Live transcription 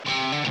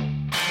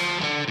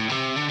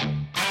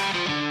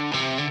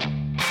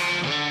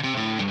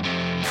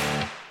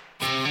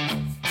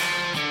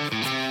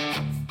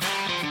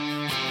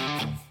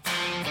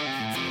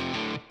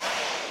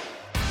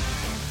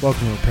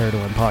Welcome to Repair to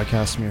Win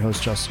podcast. I'm your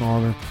host, Justin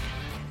Oliver,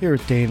 here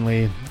with Dane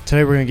Lee.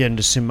 Today we're going to get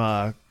into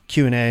some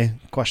Q&A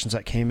questions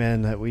that came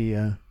in that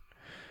we're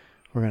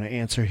going to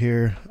answer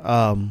here.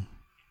 I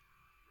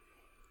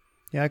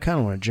kind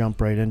of want to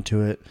jump right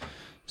into it.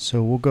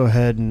 So we'll go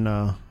ahead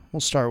and we'll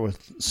start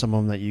with some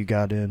of them that you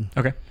got in.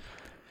 Okay.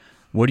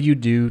 What do you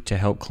do to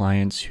help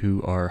clients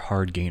who are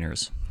hard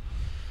gainers?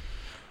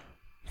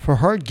 For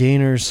hard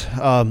gainers,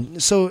 I'm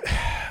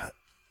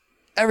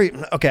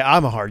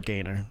a hard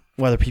gainer,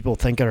 whether people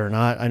think it or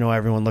not. I know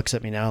everyone looks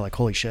at me now like,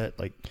 holy shit,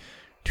 like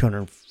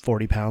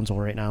 240 pounds. Well,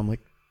 right now I'm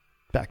like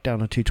back down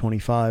to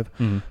 225.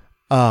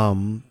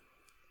 Mm-hmm.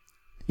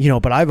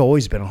 But I've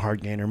always been a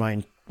hard gainer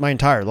my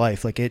entire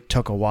life. Like, it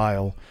took a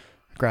while.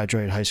 I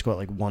graduated high school at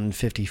like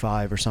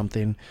 155 or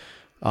something.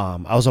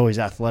 I was always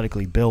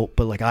athletically built,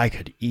 but like I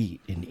could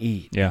eat and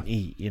eat and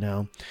eat,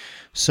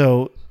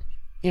 So,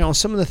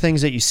 some of the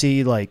things that you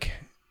see, like,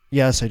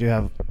 yes, I do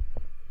have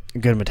a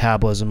good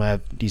metabolism. I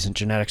have decent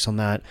genetics on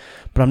that,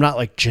 but I'm not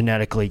like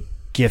genetically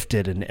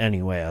gifted in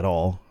any way at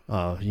all.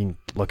 You can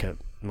look at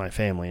my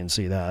family and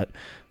see that.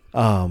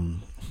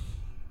 Hold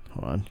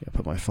on. I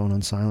put my phone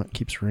on silent. It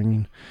keeps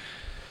ringing.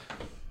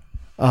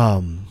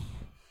 But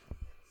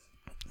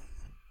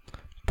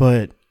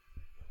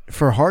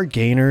for hard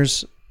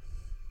gainers,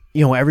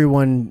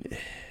 everyone,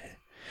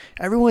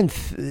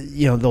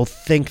 they'll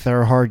think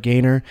they're a hard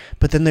gainer,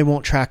 but then they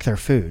won't track their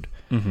food.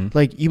 Mm-hmm.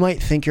 Like, you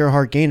might think you're a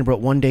hard gainer,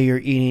 but one day you're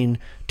eating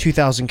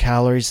 2,000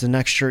 calories, the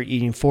next you're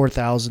eating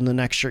 4,000, the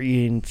next you're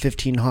eating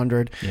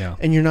 1,500,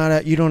 and you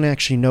don't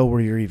actually know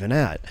where you're even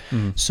at.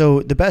 Mm-hmm. So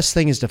the best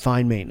thing is to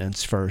find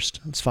maintenance first.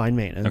 Let's find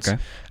maintenance.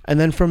 Okay. And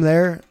then from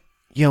there,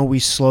 we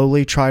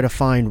slowly try to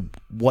find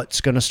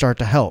what's going to start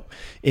to help.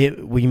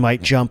 We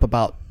might jump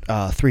about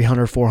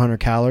 300,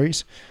 400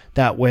 calories.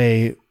 That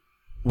way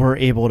we're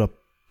able to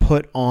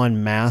put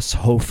on mass,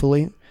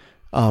 hopefully,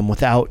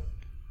 without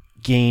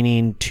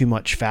gaining too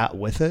much fat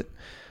with it.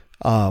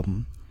 But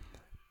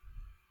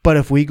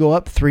if we go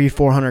up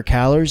 300-400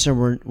 calories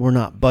and we're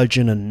not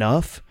budging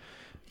enough,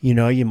 you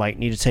might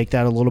need to take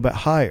that a little bit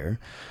higher.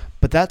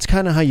 But that's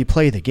kind of how you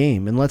play the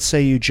game. And let's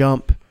say you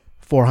jump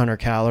 400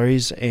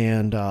 calories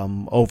and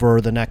over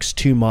the next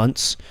 2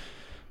 months,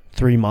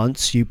 3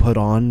 months, you put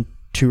on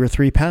 2 or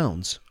 3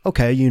 pounds.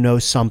 Okay,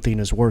 something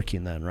is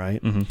working then,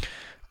 right?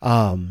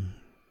 Mm-hmm.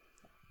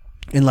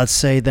 And let's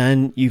say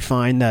then you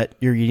find that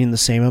you're eating the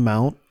same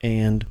amount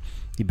and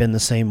you've been the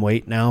same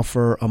weight now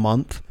for a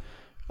month.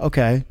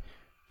 Okay,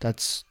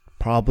 that's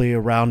probably a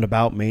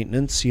roundabout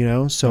maintenance,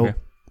 so okay.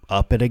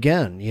 Up it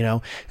again,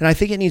 And I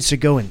think it needs to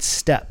go in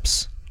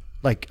steps,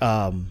 like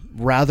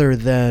rather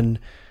than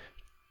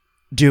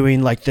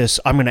doing like this,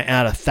 I'm going to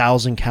add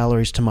 1,000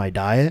 calories to my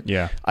diet.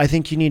 Yeah. I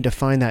think you need to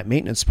find that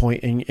maintenance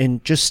point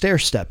and just stair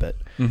step it.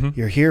 Mm-hmm.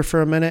 You're here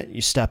for a minute,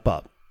 you step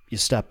up, you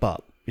step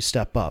up, you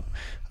step up.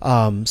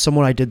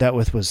 Someone I did that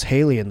with was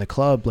Haley in the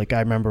club. Like,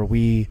 I remember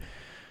we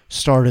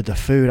started the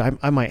food.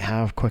 I might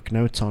have quick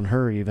notes on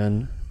her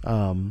even.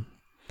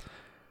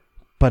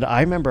 But I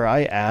remember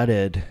I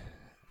added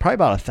probably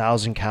about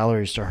 1,000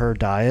 calories to her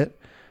diet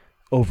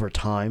over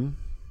time.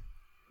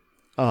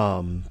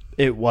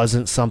 It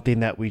wasn't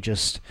something that we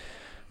just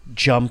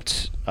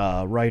jumped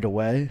right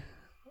away.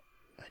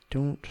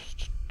 I'm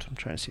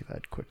trying to see if I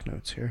had quick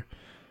notes here.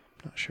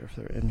 Not sure if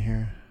they're in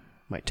here.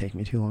 Might take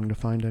me too long to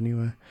find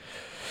anyway.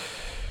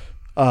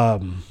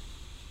 But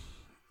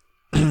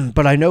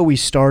I know we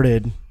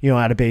started,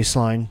 at a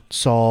baseline,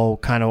 saw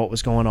kind of what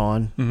was going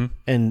on, mm-hmm.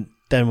 and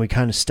then we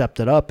kind of stepped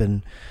it up.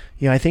 And,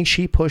 I think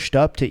she pushed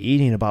up to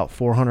eating about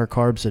 400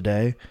 carbs a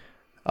day.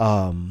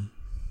 I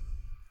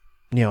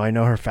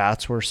know her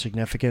fats were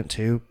significant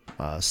too,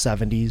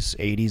 70s,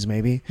 80s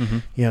maybe.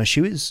 Mm-hmm.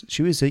 She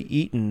was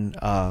eating,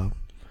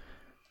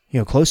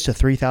 close to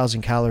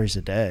 3,000 calories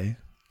a day.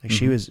 Like,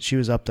 mm-hmm. she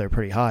was up there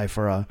pretty high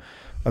for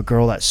a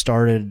girl that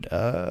started,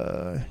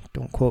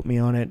 don't quote me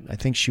on it, I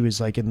think she was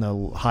like in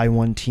the high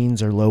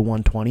 1-teens or low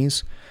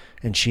 120s,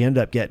 and she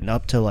ended up getting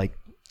up to like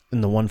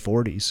in the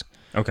 140s.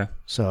 Okay.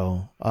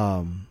 So,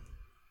 high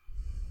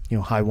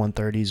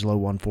 130s, low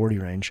 140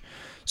 range.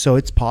 So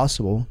it's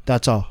possible.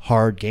 That's a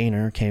hard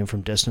gainer, came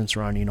from distance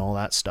running, all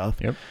that stuff.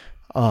 Yep.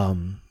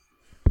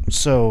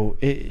 So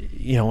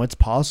it's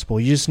possible.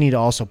 You just need to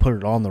also put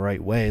it on the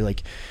right way.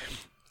 Like,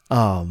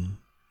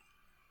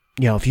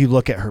 if you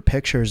look at her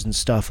pictures and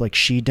stuff, like,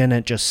 she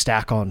didn't just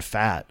stack on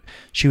fat.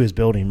 She was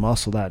building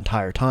muscle that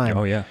entire time.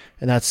 Oh, yeah.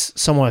 And that's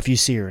someone, if you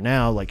see her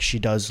now, like, she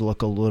does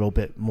look a little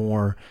bit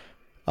more,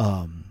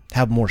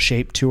 have more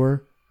shape to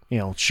her.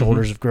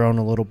 Shoulders mm-hmm. have grown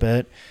a little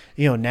bit.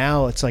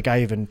 Now it's like,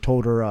 I even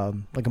told her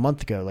like a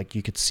month ago, like,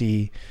 you could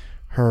see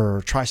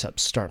her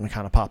triceps starting to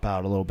kind of pop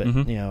out a little bit,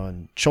 mm-hmm.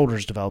 And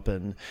shoulders developing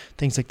and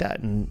things like that.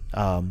 And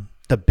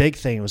the big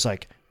thing was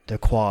like the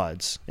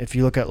quads. If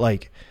you look at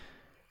like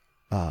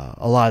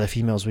a lot of the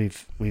females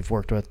we've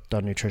worked with,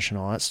 done nutrition,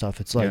 all that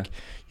stuff, it's like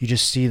you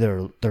just see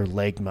their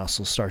leg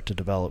muscles start to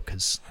develop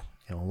because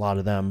a lot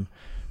of them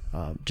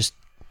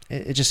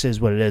it just is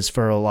what it is.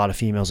 For a lot of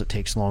females, it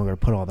takes longer to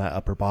put on that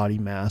upper body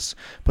mass,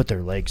 but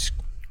their legs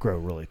grow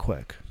really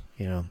quick,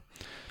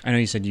 I know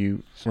you said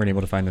you weren't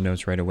able to find the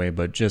notes right away,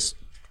 but just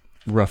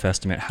rough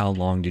estimate, how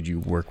long did you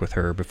work with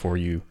her before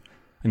you,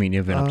 I mean,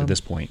 even up to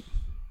this point?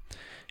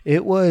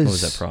 It was... What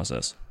was that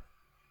process?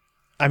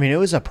 I mean, it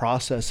was a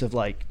process of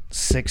like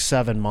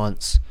 6-7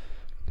 months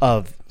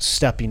of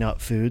stepping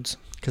up foods.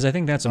 Because I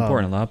think that's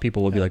important. A lot of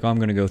people will be like, oh, I'm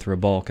going to go through a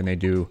bulk, and they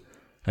do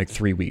like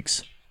 3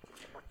 weeks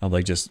of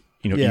like just,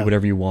 eat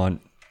whatever you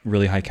want,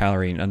 really high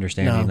calorie, and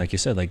understanding, like you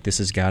said, like this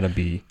has got to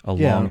be a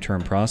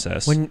long-term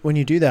process. When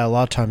you do that, a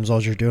lot of times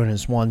all you're doing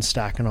is one,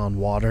 stacking on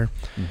water,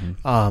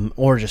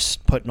 or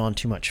just putting on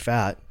too much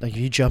fat. Like if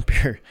you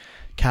jump your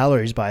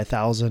calories by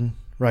 1,000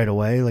 right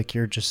away, like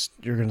you're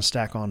going to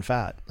stack on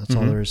fat. That's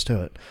all there is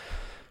to it.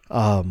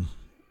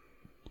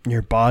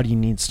 Your body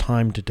needs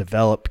time to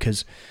develop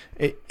because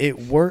it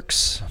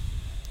works.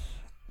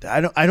 I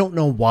don't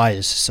know why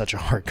this is such a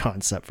hard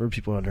concept for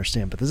people to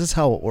understand, but this is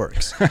how it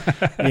works.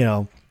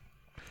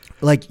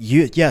 Like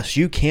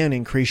you can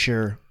increase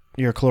your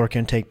caloric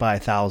intake by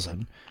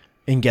 1,000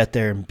 and get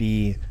there and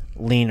be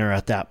leaner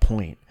at that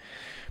point.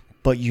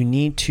 But you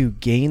need to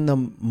gain the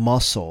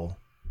muscle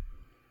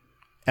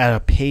at a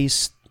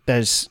pace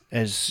that's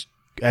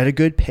at a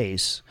good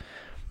pace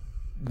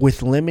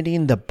with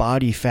limiting the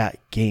body fat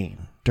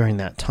gain during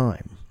that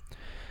time.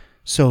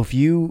 So if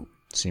you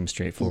seems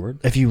straightforward.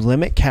 If you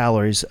limit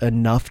calories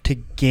enough to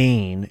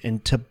gain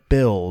and to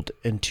build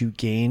and to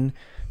gain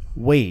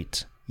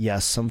weight,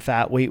 yes, some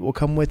fat weight will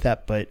come with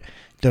that, but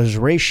there's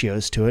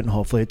ratios to it, and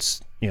hopefully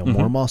it's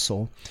more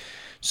muscle.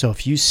 So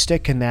if you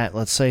stick in that,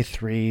 let's say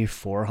 300,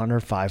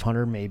 400,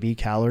 500 maybe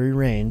calorie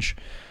range,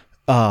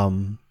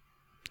 to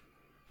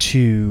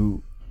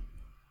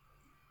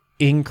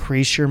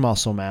increase your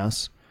muscle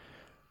mass,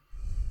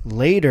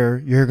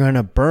 later you're going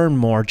to burn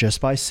more just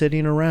by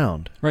sitting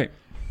around. Right.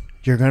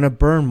 You're going to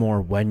burn more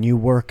when you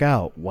work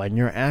out, when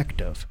you're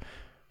active,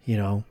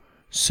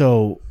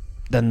 So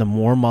then the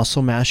more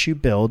muscle mass you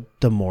build,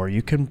 the more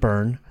you can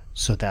burn.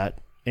 So that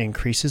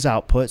increases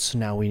output. So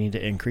now we need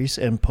to increase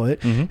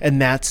input. And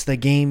that's the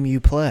game you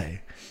play.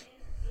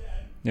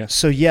 Yeah.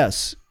 So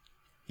yes,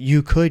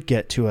 you could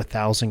get to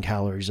 1,000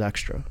 calories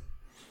extra.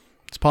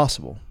 It's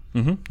possible,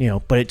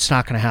 but it's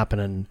not going to happen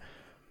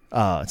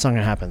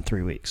in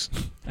 3 weeks.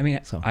 I mean,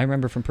 I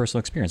remember from personal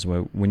experience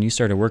when you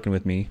started working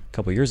with me a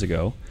couple of years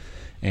ago,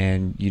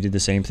 and you did the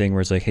same thing where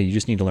it's like, hey, you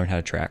just need to learn how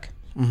to track.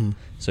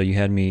 So you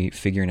had me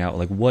figuring out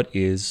like what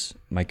is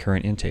my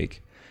current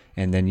intake,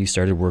 and then you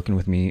started working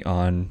with me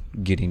on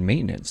getting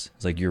maintenance.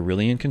 It's like you're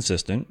really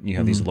inconsistent. You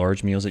have these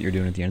large meals that you're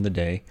doing at the end of the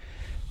day,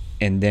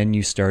 and then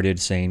you started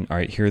saying, all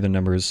right, here are the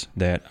numbers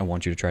that I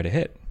want you to try to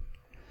hit.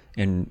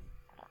 And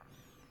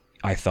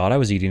I thought I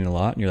was eating a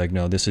lot, and you're like,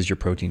 no, this is your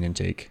protein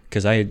intake.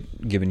 Because I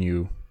had given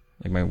you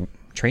like my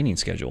training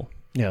schedule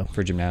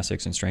for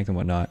gymnastics and strength and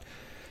whatnot.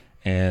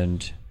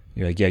 And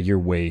you're like, yeah, you're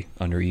way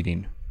under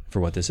eating for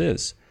what this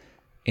is.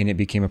 And it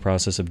became a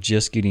process of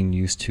just getting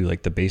used to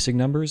like the basic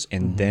numbers.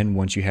 And then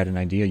once you had an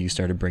idea, you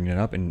started bringing it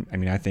up. And I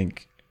mean, I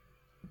think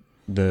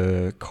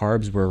the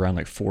carbs were around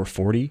like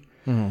 440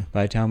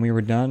 by the time we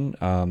were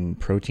done.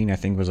 Protein, I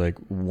think, was like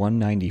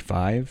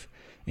 195.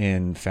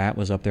 And fat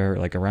was up there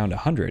like around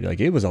 100. Like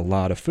it was a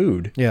lot of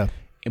food. Yeah.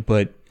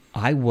 But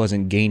I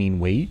wasn't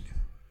gaining weight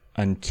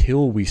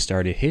until we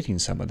started hitting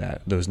some of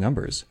those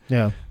numbers.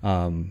 Yeah.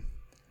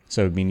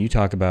 So I mean, you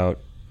talk about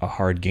a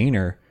hard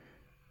gainer,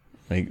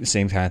 like the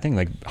same kind of thing,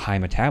 like high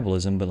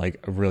metabolism, but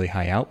like a really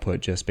high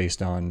output just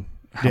based on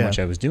how much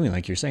I was doing.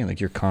 Like you're saying,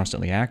 like you're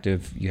constantly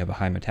active, you have a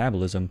high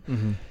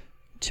metabolism.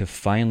 To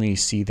finally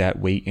see that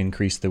weight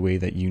increase the way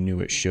that you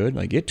knew it should,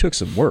 like it took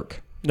some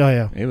work. Oh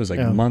yeah. It was like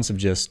months of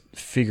just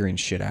figuring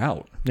shit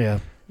out. Yeah.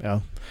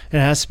 Yeah.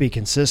 And it has to be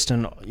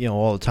consistent,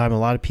 all the time. A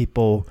lot of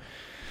people,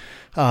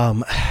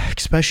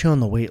 especially on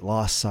the weight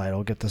loss side,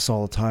 I'll get this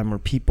all the time, where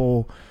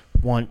people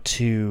want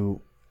to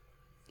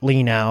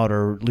lean out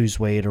or lose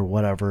weight or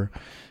whatever.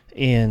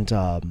 And,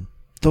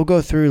 they'll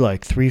go through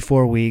like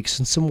 3-4 weeks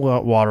and some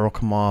water will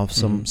come off,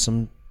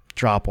 some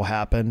drop will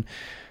happen.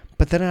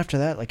 But then after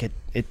that, like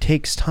it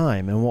takes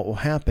time. And what will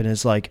happen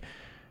is like,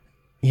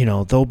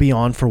 they'll be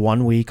on for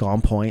 1 week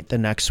on point. The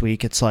next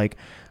week it's like,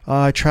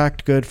 I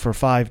tracked good for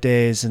 5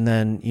 days. And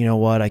then, you know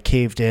what? I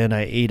caved in.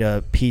 I ate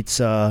a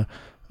pizza,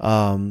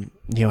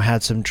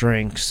 had some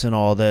drinks and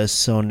all this.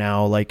 So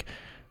now like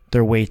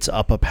their weight's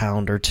up a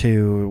pound or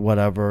two or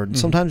whatever. And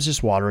sometimes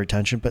just water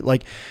retention. But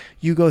like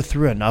you go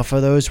through enough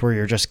of those where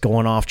you're just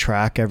going off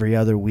track every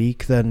other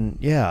week, then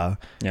you're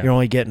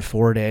only getting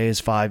 4 days,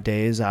 5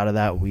 days out of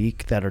that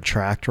week that are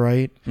tracked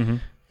right.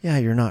 Yeah,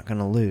 you're not going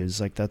to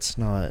lose. Like that's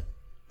not...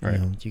 Right.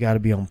 You got to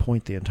be on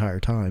point the entire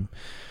time.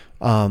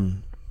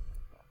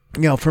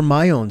 From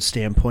my own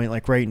standpoint,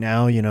 like right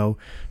now,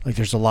 like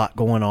there's a lot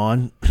going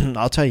on.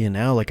 I'll tell you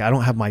now, like I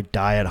don't have my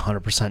diet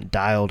 100%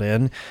 dialed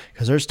in,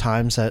 because there's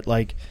times that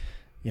like,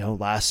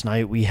 last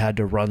night we had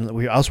to run.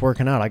 I was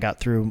working out. I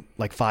got through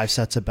like 5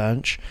 sets of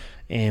bench,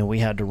 and we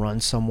had to run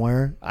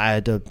somewhere. I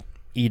had to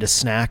eat a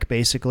snack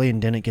basically,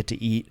 and didn't get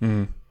to eat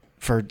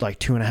for like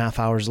 2.5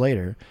 hours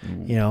later.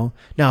 Now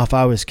if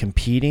I was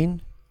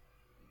competing,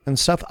 and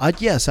stuff,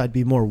 I'd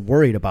be more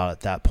worried about it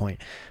at that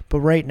point. But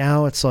right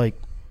now it's like,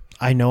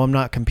 I know I'm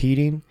not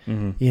competing,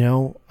 you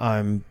know,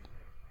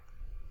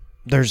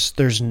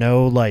 there's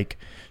no like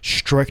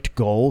strict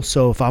goal.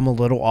 So if I'm a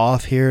little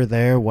off here,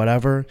 there,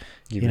 whatever,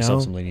 Give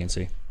yourself some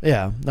leniency.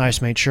 Yeah. I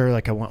just made sure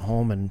like I went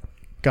home and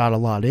got a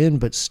lot in,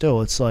 but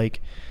still it's like,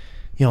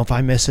 you know, if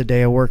I miss a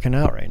day of working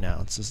out right now,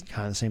 it's just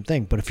kind of the same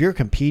thing. But if you're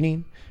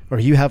competing or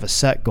you have a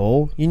set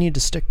goal, you need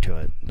to stick to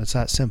it. It's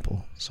that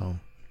simple. So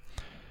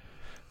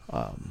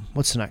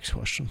what's the next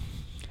question?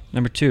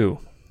 Number 2,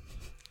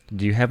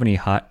 do you have any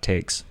hot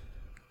takes?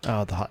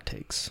 Oh, the hot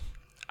takes.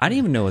 I didn't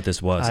even know what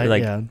this was.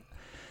 Yeah.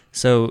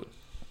 So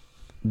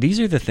these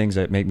are the things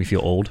that make me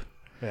feel old.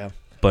 Yeah.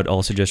 But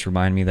also just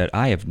remind me that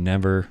I have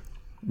never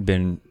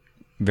been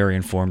very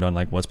informed on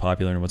like what's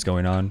popular and what's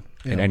going on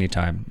at any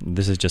time.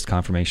 This is just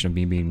confirmation of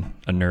me being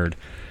a nerd.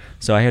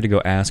 So I had to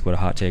go ask what a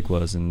hot take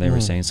was, and they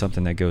were saying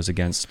something that goes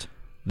against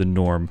the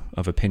norm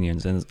of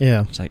opinions. And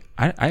it's like,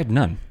 I have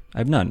none.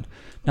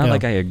 Not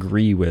like I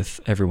agree with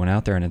everyone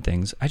out there and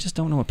things. I just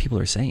don't know what people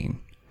are saying.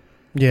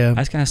 Yeah.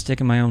 I just kind of stick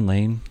in my own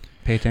lane,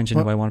 pay attention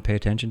to what I want to pay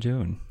attention to.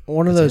 And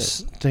one of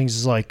those things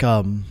is like,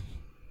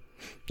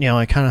 you know,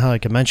 I kind of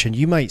like I mentioned,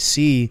 you might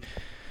see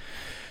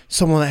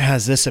someone that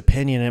has this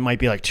opinion, and it might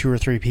be like 2 or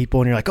 3 people,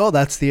 and you're like, oh,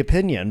 that's the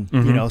opinion,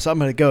 you know, so I'm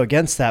going to go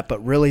against that.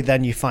 But really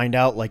then you find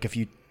out, like, if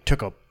you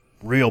took a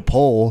real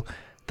poll,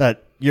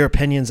 that your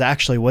opinion's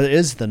actually what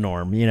is the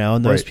norm, you know,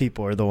 and those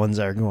people are the ones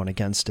that are going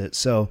against it.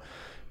 So,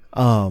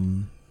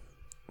 you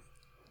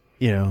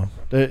know,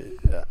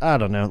 I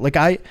don't know. Like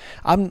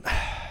I'm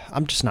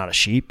just not a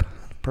sheep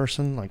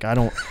person. Like I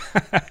don't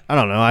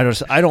know.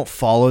 I don't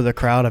follow the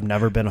crowd. I've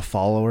never been a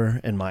follower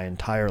in my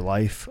entire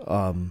life.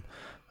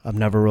 I've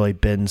never really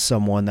been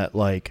someone that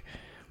like,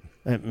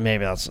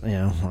 maybe that's, you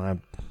know,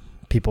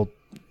 people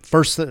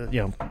first, you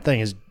know,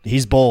 thing is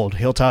he's bold.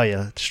 He'll tell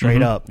you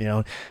straight up, you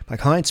know, my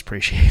clients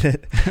appreciate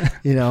it,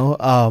 you know,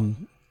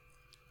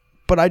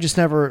 but I just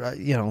never,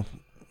 you know,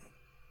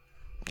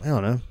 I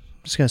don't know. I'm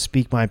just going to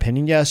speak my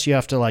opinion. Yes, you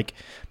have to like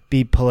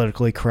be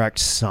politically correct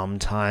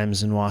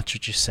sometimes and watch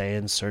what you say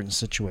in certain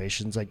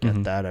situations. I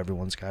get that.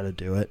 Everyone's got to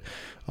do it.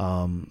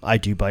 I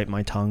do bite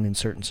my tongue in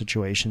certain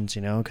situations,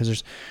 you know,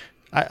 because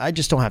I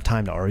just don't have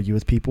time to argue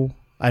with people.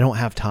 I don't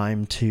have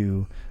time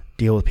to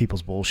deal with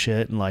people's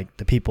bullshit and like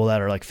the people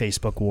that are like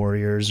Facebook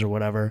warriors or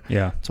whatever.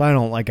 Yeah. So I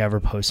don't like ever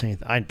post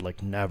anything. I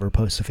like never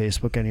post to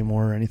Facebook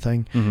anymore or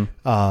anything.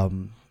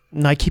 And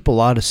I keep a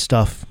lot of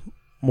stuff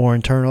more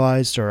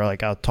internalized, or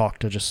like I'll talk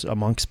to just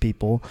amongst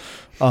people.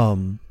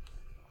 Cause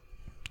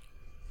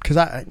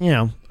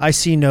I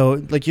see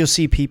like you'll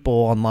see people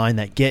online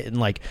that get in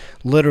like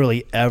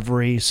literally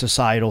every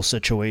societal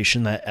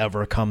situation that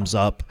ever comes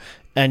up,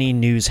 any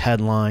news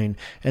headline.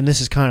 And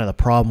this is kind of the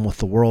problem with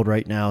the world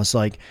right now. It's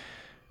like,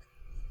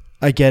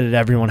 I get it.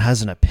 Everyone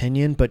has an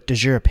opinion, but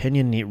does your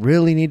opinion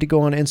really need to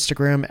go on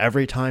Instagram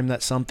every time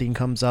that something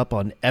comes up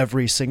on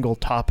every single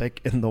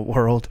topic in the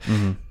world?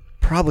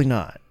 Probably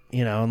not.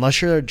 You know,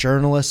 unless you're a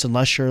journalist,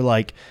 unless you're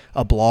like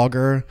a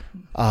blogger,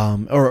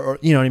 or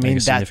you know what I mean? Like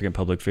a significant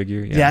public figure.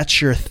 Yeah. That's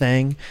your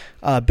thing.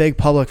 Big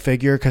public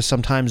figure, because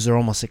sometimes they're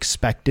almost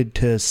expected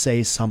to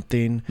say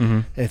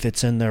something if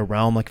it's in their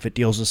realm. Like if it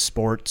deals with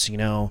sports, you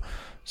know,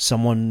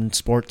 someone in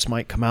sports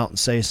might come out and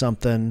say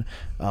something.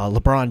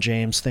 LeBron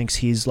James thinks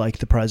he's like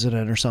the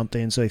president or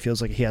something, so he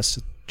feels like he has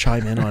to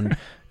chime in on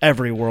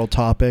every world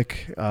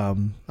topic.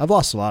 I've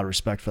lost a lot of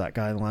respect for that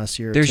guy in the last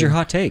year. There's your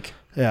hot take.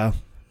 Yeah.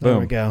 There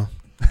we go.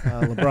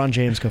 LeBron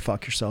James, go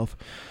fuck yourself.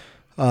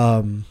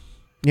 You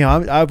know,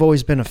 I've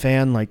always been a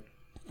fan, like,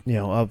 you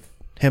know, of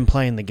him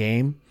playing the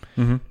game,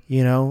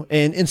 you know,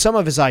 and in some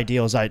of his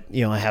ideals, I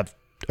have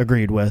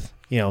agreed with,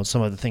 you know,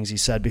 some of the things he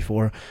said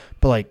before,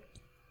 but like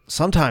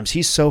sometimes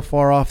he's so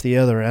far off the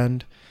other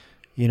end,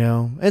 you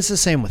know. It's the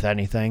same with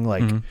anything,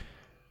 like,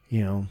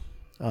 you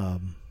know,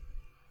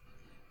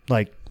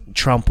 like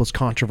Trump was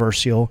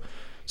controversial.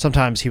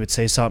 Sometimes he would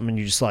say something and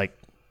you just like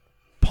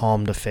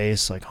palm to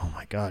face, like, oh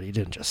my God, he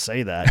didn't just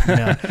say that, you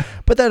know.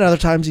 But then other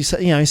times he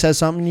says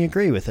something and you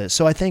agree with it.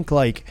 So I think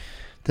like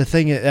the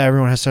thing that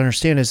everyone has to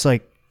understand is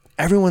like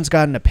everyone's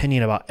got an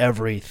opinion about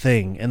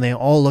everything and they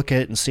all look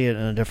at it and see it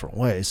in a different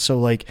way. So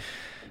like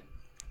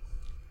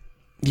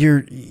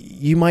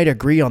you might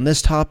agree on this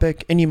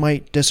topic and you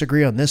might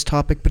disagree on this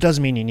topic, but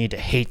doesn't mean you need to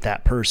hate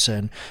that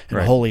person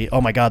and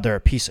oh my God, they're a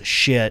piece of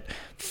shit,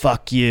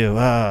 fuck you,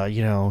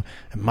 you know,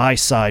 my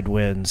side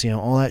wins, you know,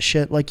 all that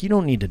shit. Like, you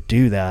don't need to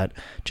do that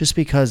just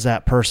because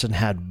that person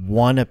had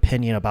one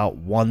opinion about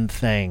one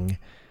thing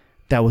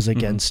that was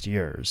against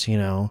yours, you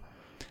know.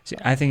 See,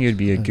 I think it would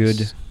be a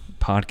good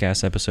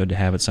podcast episode to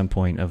have at some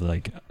point of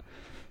like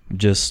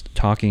just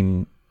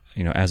talking,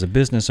 you know, as a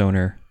business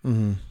owner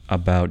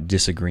about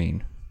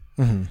disagreeing.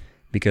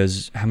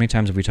 Because how many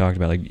times have we talked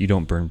about like you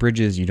don't burn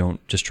bridges, you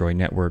don't destroy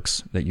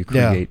networks that you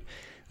create.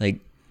 Like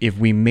if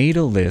we made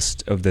a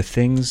list of the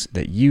things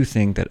that you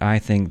think, that I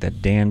think,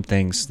 that Dan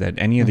thinks, that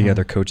any of the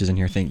other coaches in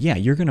here think, yeah,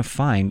 you're going to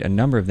find a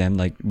number of them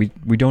like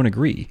we don't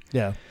agree.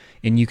 Yeah.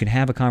 And you can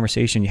have a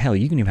conversation. Hell,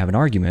 you can even have an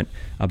argument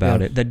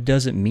about it. That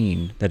doesn't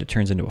mean that it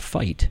turns into a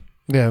fight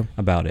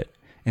about it.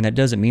 And that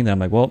doesn't mean that I'm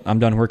like, well, I'm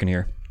done working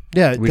here.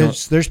 Yeah,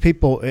 there's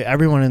people,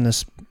 everyone in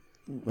this,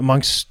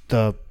 amongst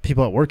the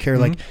people that work here,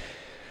 like,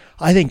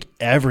 I think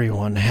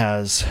everyone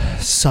has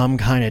some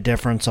kind of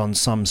difference on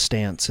some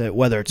stance,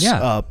 whether it's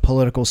a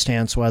political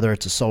stance, whether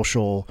it's a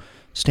social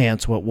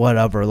stance,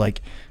 whatever.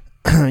 Like,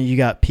 you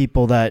got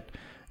people that,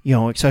 you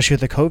know, especially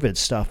with the COVID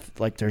stuff,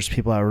 like there's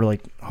people that are really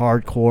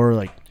hardcore,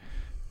 like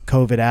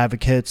COVID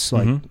advocates,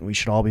 like we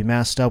should all be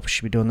masked up, we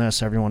should be doing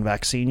this, everyone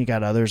vaccine. You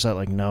got others that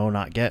like, no,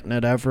 not getting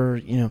it ever.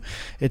 You know,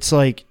 it's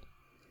like,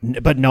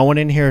 but no one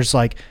in here is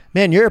like,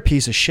 man, you're a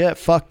piece of shit,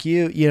 fuck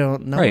you. You know,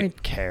 no one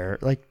care.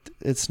 Like,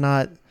 it's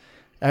not,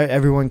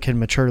 everyone can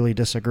maturely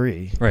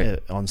disagree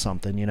on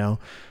something, you know?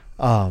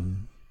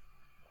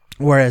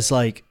 Whereas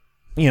like,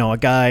 you know, a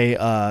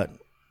guy,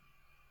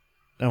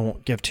 I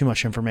won't give too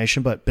much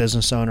information, but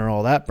business owner,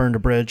 all that, burned a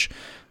bridge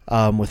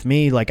with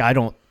me. Like,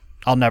 I'll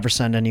never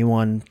send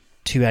anyone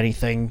to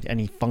anything,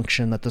 any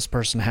function that this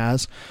person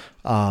has.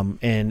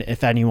 And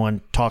if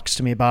anyone talks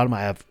to me about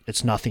them,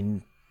 it's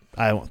nothing,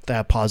 I don't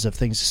have positive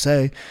things to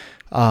say.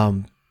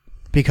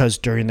 Because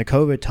during the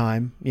COVID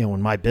time, you know,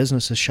 when my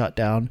business is shut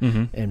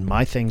down and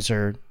my things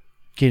are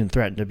getting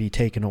threatened to be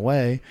taken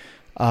away,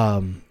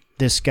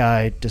 this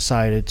guy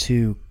decided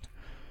to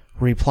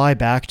reply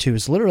back to,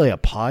 is literally a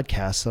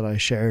podcast that I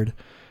shared,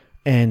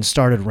 and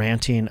started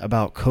ranting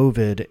about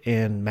COVID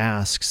and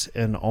masks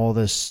and all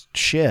this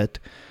shit.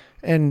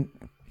 And,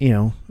 you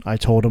know, I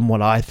told him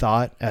what I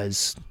thought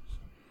as,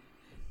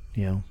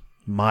 you know,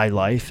 my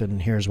life,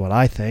 and here's what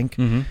I think.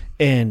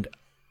 And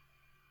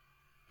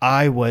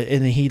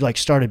and he like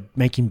started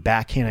making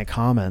backhanded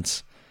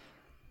comments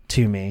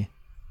to me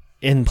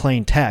in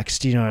plain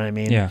text, you know what I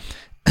mean? Yeah.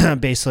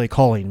 Basically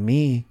calling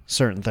me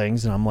certain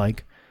things. And I'm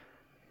like,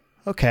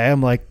 okay,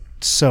 I'm like,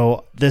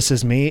 so this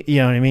is me, you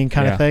know what I mean?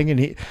 Kind of thing.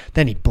 And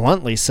then he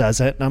bluntly says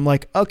it. And I'm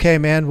like, okay,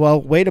 man,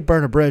 well, way to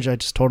burn a bridge. I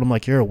just told him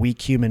like, you're a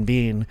weak human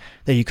being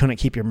that you couldn't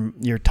keep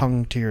your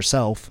tongue to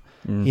yourself.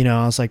 You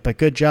know, I was like, but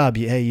good job.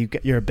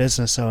 You're a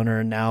business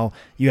owner, and now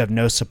you have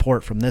no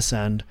support from this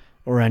end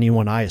or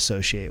anyone I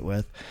associate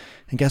with.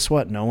 And guess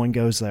what? No one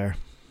goes there.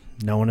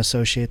 No one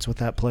associates with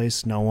that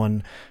place. No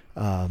one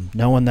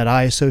that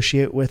I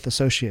associate with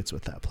associates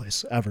with that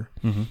place ever.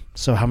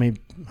 So how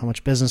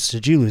much business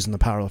did you lose in the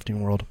powerlifting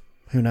world?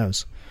 Who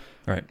knows?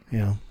 Right. You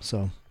know,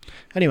 so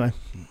anyway.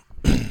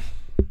 That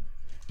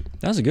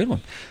was a good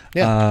one.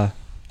 Yeah.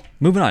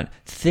 Moving on.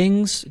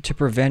 Things to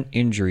prevent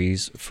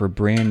injuries for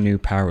brand new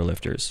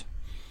powerlifters.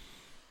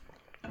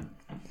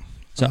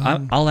 So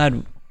I'll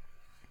add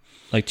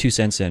like 2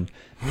 cents in.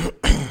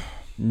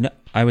 No,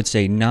 I would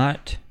say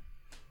not.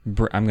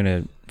 I'm going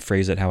to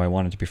phrase it how I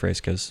want it to be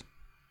phrased because,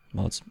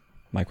 well, it's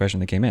my question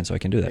that came in, so I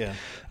can do that.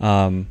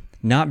 Yeah.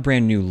 Not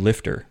brand new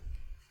lifter,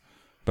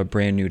 but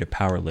brand new to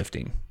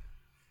powerlifting.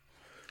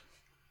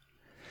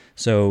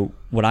 So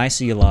what I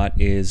see a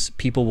lot is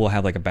people will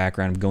have like a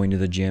background of going to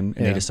the gym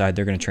and they decide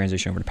they're going to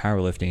transition over to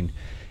powerlifting,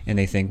 and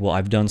they think, well,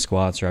 I've done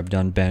squats or I've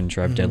done bench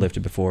or I've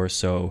deadlifted before,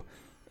 so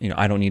you know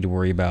I don't need to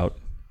worry about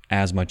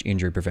as much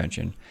injury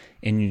prevention.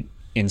 And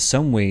in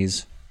some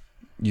ways,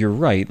 you're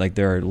right. Like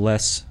there are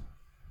less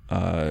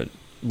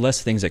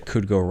things that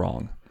could go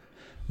wrong,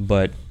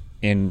 but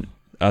in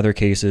other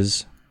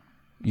cases,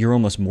 you're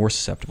almost more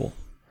susceptible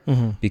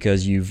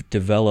because you've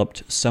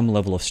developed some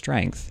level of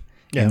strength.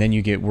 Yeah. And then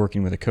you get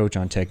working with a coach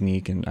on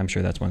technique, and I'm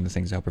sure that's one of the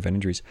things that help prevent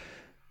injuries.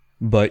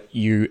 But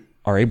you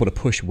are able to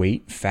push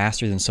weight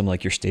faster than some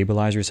like your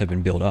stabilizers have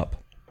been built up.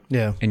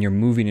 Yeah. And you're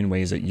moving in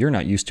ways that you're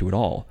not used to at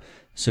all.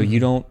 So you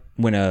don't,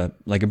 when a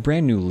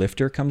brand new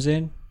lifter comes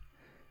in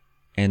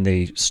and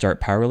they start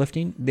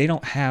powerlifting, they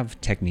don't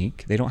have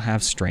technique, they don't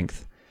have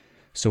strength.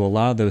 So a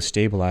lot of those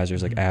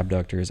stabilizers like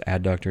abductors,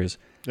 adductors,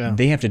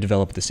 they have to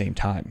develop at the same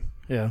time.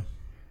 Yeah.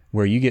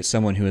 Where you get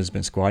someone who has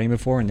been squatting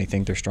before and they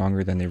think they're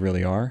stronger than they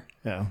really are.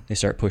 Yeah. They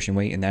start pushing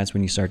weight, and that's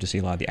when you start to see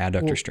a lot of the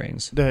adductor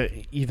strains.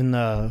 Even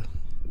the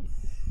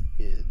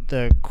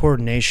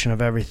coordination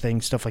of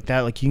everything, stuff like that,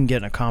 like you can get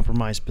in a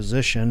compromised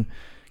position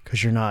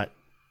because you're not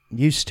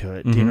used to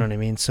it. Do you know what I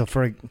mean? So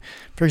for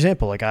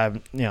example, like I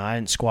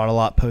didn't squat a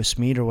lot post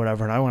meet or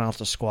whatever, and I went out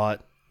to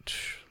squat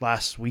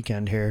last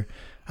weekend here.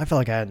 I felt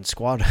like I hadn't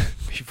squatted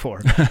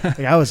before. Like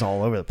I was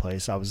all over the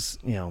place. I was,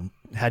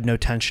 had no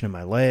tension in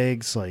my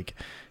legs. Like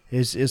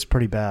it's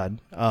pretty bad.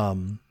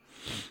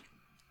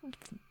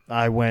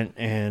 I went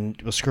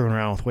and was screwing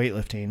around with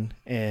weightlifting,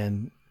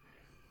 and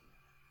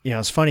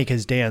it's funny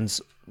because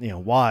Dan's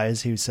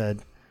wise. He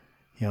said,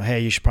 hey,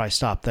 you should probably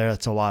stop there.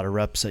 That's a lot of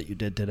reps that you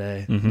did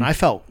today. And I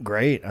felt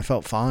great. I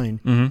felt fine.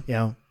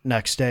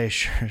 Next day,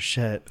 sure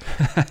shit,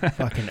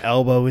 fucking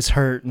elbow was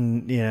hurt,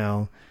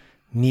 and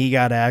knee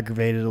got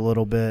aggravated a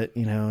little bit.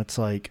 It's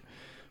like,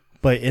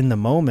 but in the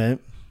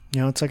moment,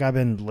 it's like I've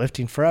been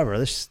lifting forever.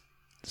 This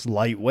is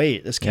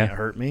lightweight. This can't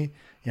hurt me.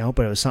 But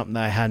it was something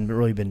that I hadn't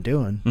really been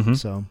doing.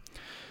 So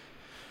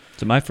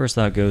my first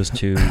thought goes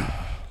to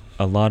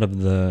a lot of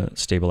the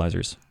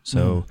stabilizers.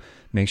 So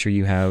make sure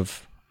you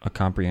have a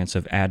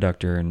comprehensive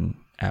adductor and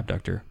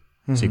abductor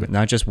sequence,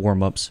 not just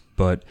warm-ups,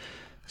 but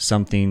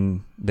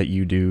something that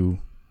you do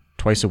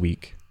twice a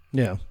week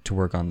to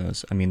work on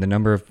those. I mean, the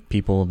number of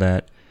people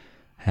that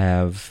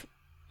have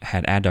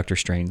had adductor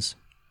strains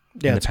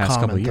in the past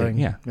couple of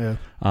years.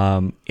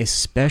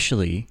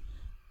 Especially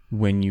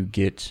when you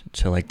get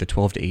to like the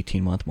 12 to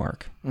 18 month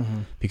mark,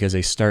 because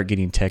they start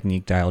getting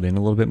technique dialed in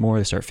a little bit more.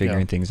 They start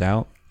figuring things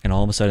out, and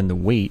all of a sudden the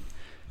weight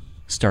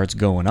starts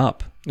going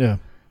up. Yeah.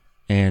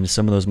 And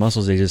some of those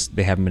muscles,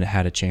 they haven't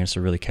had a chance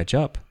to really catch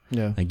up.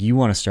 Yeah. Like you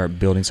want to start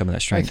building some of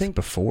that strength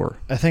before.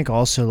 I think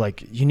also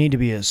like you need to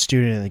be a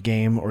student in the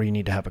game, or you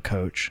need to have a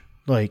coach.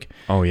 Like,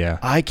 oh yeah,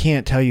 I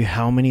can't tell you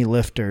how many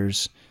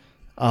lifters,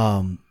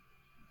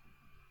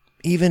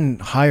 even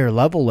higher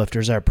level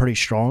lifters that are pretty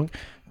strong,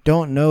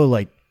 don't know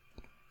like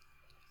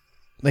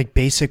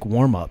basic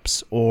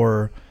warm-ups,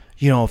 or,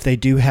 you know, if they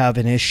do have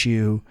an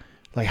issue,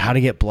 like how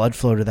to get blood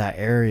flow to that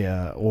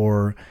area,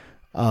 or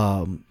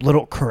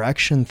little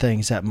correction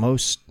things that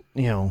most,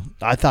 you know,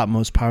 I thought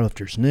most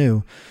powerlifters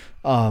knew.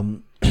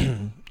 And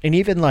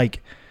even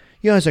like,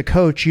 you know, as a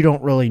coach, you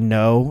don't really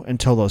know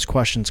until those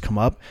questions come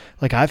up.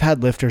 Like I've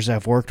had lifters that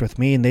have worked with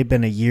me and they've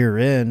been a year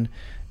in,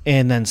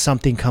 and then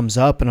something comes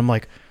up and I'm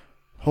like,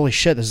 holy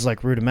shit, this is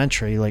like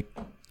rudimentary. Like,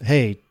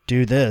 hey,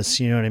 do this,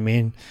 you know what I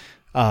mean?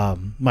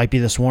 Might be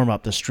this warm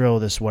up, this drill,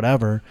 this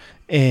whatever.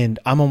 And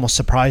I'm almost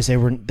surprised they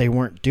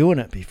weren't doing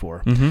it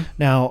before.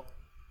 Now,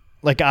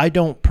 like I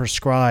don't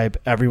prescribe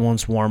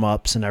everyone's warm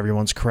ups and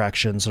everyone's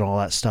corrections and all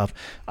that stuff.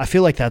 I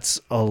feel like it's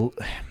a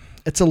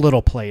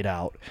little played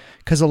out,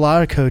 because a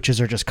lot of coaches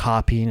are just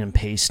copying and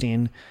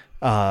pasting,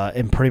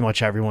 and pretty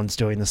much everyone's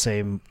doing the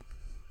same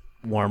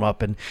warm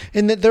up, and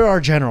there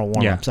are general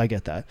warm ups. I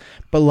get that,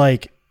 but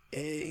like,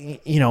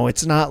 you know,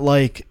 it's not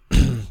like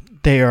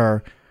they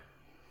are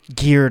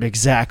geared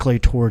exactly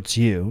towards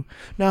you.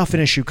 Now, if an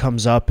issue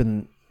comes up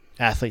and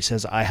athlete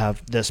says, I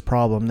have this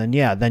problem, then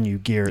then you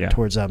gear it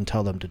towards them,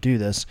 tell them to do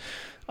this.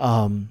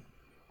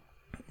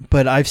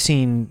 But I've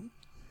seen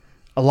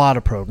a lot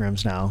of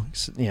programs now,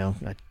 you know,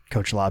 I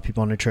coach a lot of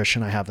people on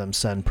nutrition. I have them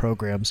send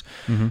programs.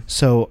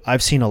 So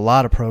I've seen a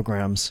lot of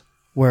programs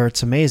where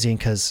it's amazing,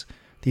 because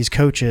these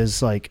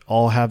coaches like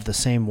all have the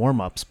same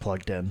warm-ups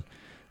plugged in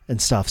and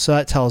stuff. So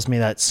that tells me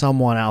that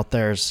someone out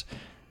there's,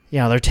 you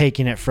know, they're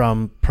taking it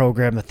from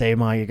program that they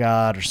might have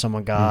got or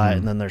someone got,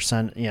 and then they're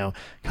you know,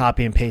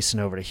 copy and pasting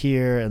over to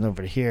here and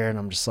over to here. And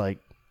I'm just like,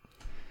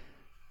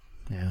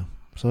 yeah.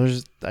 So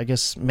there's, I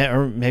guess,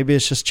 or maybe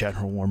it's just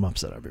general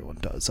warm-ups that everyone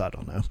does. I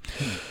don't know.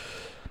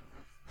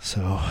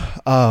 So,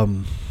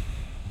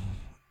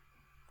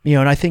 you know,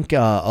 and I think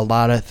a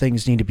lot of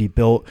things need to be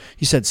built.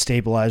 You said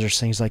stabilizers,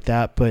 things like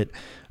that, but,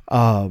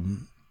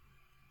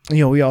 you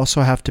know, we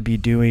also have to be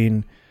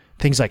doing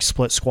things like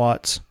split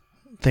squats,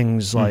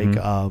 things like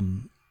how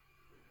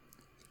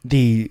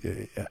do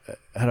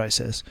I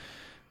say this?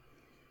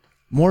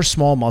 More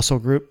small muscle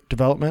group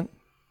development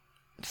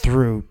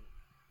through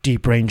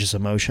deep ranges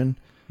of motion,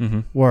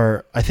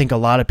 where I think a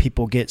lot of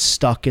people get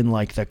stuck in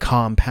like the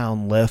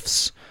compound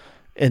lifts,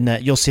 and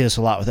that you'll see this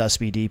a lot with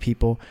SBD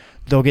people.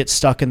 They'll get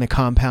stuck in the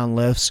compound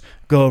lifts,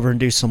 go over and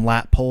do some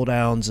lat pull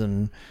downs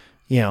and,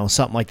 you know,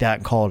 something like that,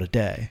 and call it a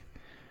day.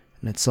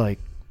 And it's like,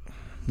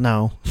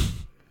 no.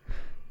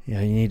 You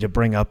know, you need to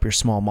bring up your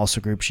small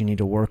muscle groups. You need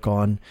to work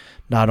on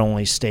not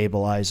only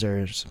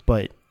stabilizers,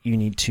 but you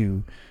need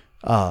to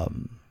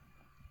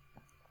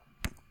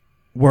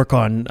work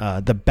on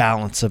the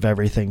balance of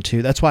everything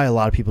too. That's why a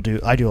lot of people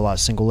I do a lot of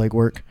single leg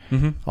work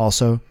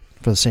also,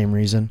 for the same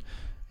reason.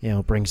 You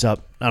know, brings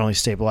up not only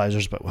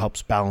stabilizers, but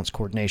helps balance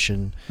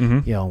coordination,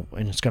 you know,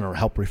 and it's going to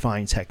help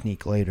refine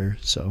technique later.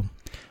 So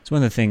it's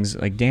one of the things,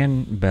 like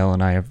Dan Bell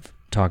and I have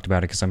talked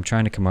about it, because I'm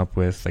trying to come up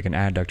with like an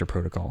adductor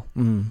protocol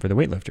for the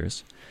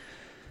weightlifters.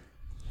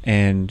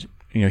 And,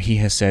 you know, he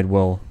has said,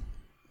 well,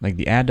 like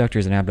the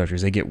adductors and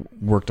abductors, they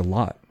get worked a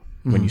lot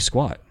when you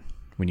squat,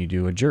 when you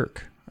do a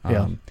jerk.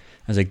 I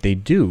was like, they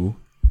do,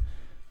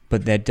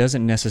 but that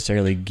doesn't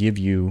necessarily give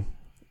you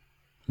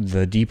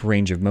the deep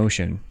range of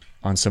motion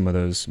on some of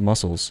those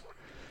muscles.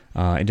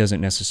 It doesn't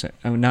necessarily,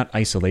 not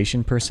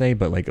isolation per se,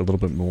 but like a little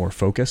bit more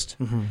focused,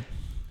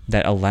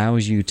 that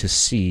allows you to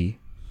see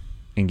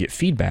and get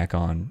feedback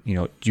on, you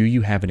know, do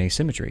you have an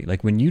asymmetry?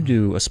 Like when you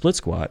do a split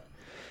squat,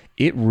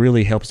 it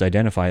really helps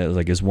identify,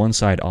 like, is one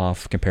side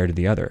off compared to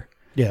the other?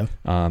 Yeah.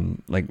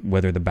 Like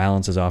whether the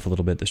balance is off a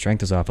little bit, the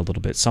strength is off a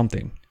little bit,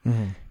 something.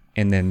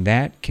 And then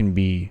that can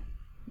be,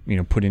 you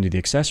know, put into the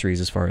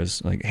accessories as far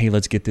as like, hey,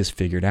 let's get this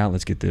figured out.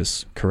 Let's get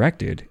this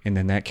corrected. And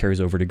then that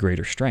carries over to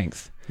greater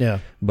strength. Yeah.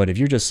 But if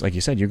you're just, like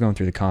you said, you're going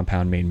through the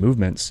compound main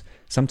movements,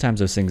 sometimes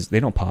those things,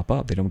 they don't pop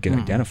up. They don't get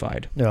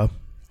identified. Yeah.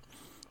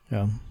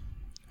 Yeah.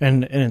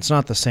 And it's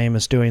not the same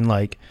as doing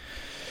like,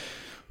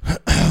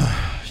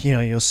 you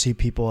know, you'll see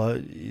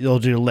people, they'll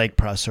do leg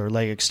press or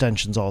leg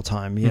extensions all the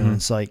time. You know,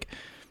 it's like,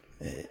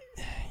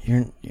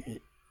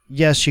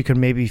 yes, you can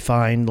maybe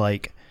find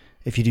like,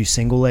 if you do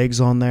single legs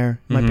on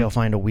there, you might be able to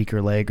find a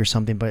weaker leg or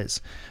something,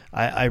 but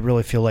I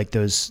really feel like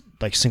those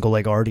like single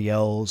leg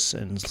RDLs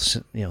and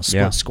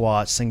split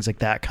squats, things like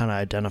that, kind of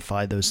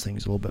identify those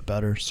things a little bit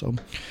better. So,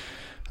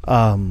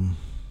 let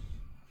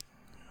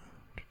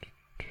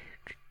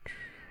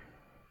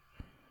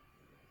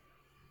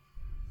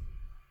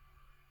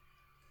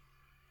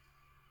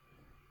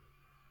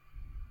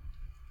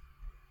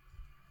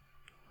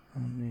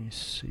me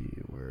see,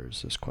 where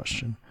is this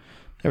question?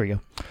 There we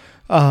go.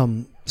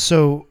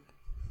 So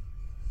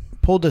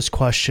pulled this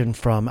question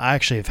from, I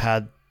actually have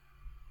had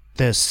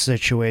this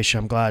situation.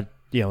 I'm glad,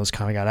 this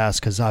kind of got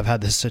asked, because I've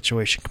had this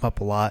situation come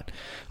up a lot,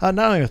 not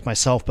only with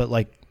myself, but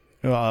like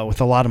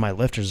with a lot of my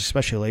lifters,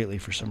 especially lately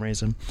for some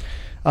reason.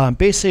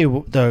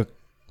 Basically, the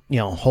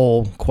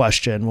whole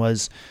question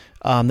was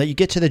that you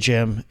get to the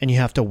gym and you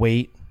have to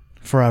wait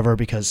forever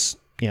because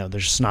there's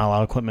just not a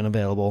lot of equipment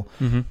available.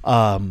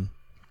 Mm-hmm.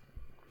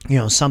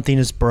 Something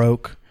is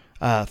broke.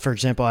 For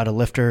example, I had a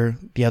lifter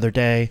the other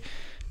day,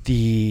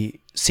 the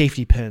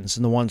safety pins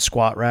in the one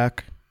squat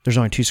rack, there's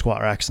only 2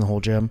 squat racks in the whole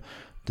gym.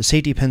 The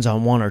safety pins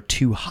on one are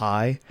too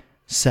high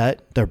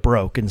set. They're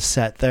broke and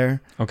set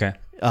there. Okay.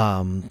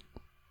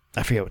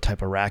 I forget what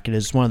type of rack it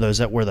is. One of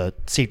those where the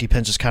safety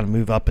pins just kind of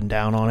move up and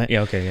down on it.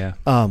 Yeah. Okay. Yeah.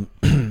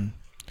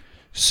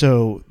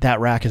 So that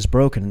rack is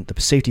broken. The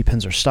safety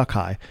pins are stuck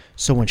high.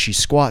 So when she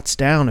squats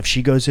down, if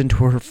she goes into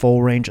her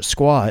full range of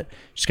squat,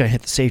 she's going to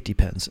hit the safety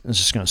pins. And it's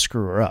just going to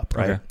screw her up,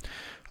 right?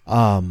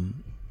 Okay.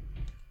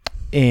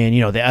 And,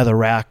 the other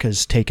rack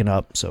is taken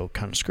up, so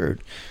kind of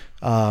screwed.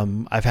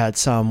 I've had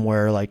some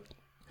where, like,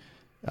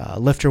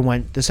 lifter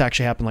went, this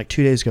actually happened like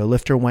 2 days ago.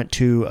 Lifter went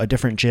to a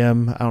different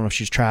gym. I don't know if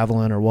she's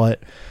traveling or what.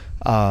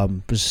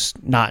 Was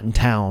not in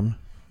town.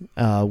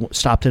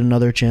 Stopped at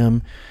another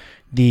gym.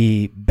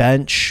 The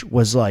bench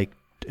was like,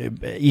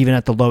 even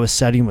at the lowest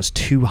setting, was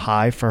too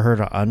high for her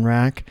to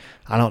unrack.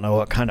 I don't know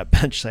what kind of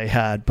bench they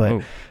had,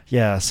 but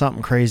yeah,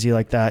 something crazy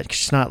like that.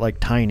 She's not like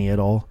tiny at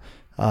all.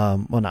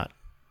 Well, not,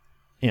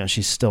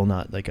 she's still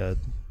not like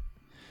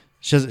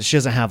she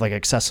doesn't have like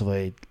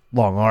excessively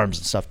long arms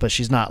and stuff, but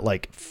she's not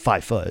like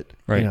 5 foot,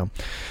 right?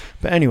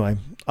 But anyway,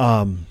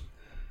 and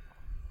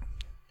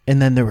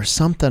then there was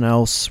something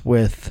else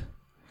with,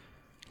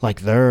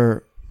 like,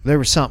 there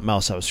was something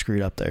else that was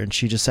screwed up there, and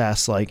she just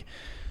asked, like,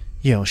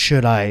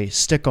 should I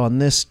stick on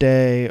this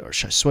day or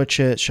should I switch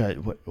it?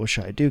 What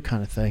should I do,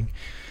 kind of thing.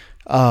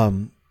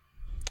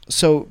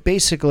 So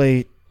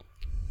basically,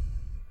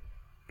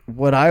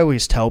 what I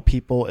always tell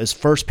people is,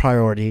 first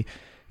priority,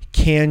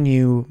 can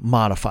you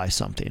modify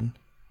something?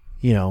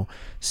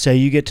 Say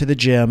you get to the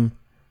gym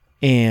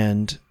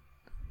and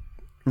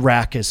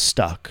rack is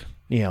stuck,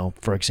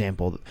 for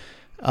example,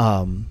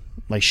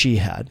 like she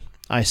had.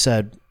 I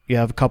said, you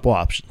have a couple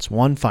options.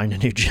 One, find a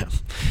new gym.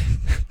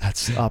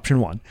 That's option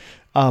one.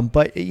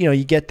 But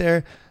you get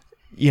there,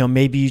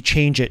 maybe you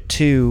change it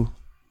to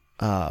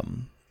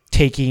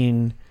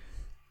taking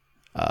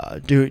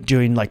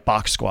doing like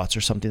box squats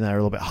or something that are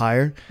a little bit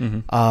higher.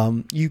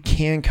 Mm-hmm. You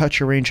can cut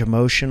your range of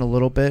motion a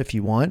little bit if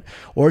you want,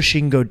 or she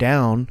can go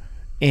down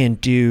and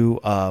do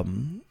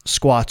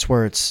squats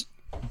where it's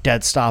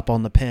dead stop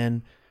on the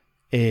pin,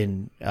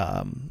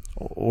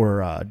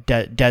 or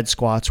dead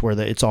squats where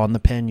it's on the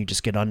pin. You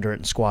just get under it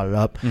and squat it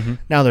up. Mm-hmm.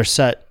 Now they're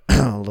set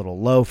a little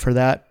low for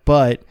that,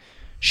 but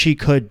she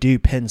could do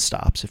pin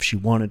stops if she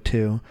wanted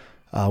to.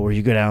 Where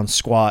you go down,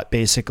 squat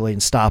basically,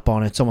 and stop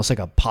on it. It's almost like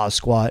a pause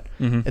squat.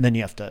 Mm-hmm. And then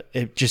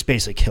it just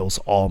basically kills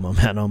all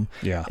momentum.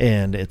 Yeah.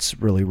 And it's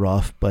really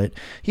rough. But,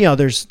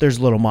 there's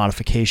little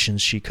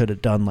modifications she could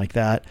have done like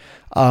that.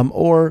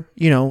 Or,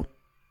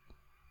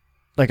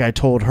 like I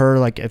told her,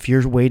 like, if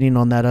you're waiting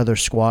on that other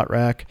squat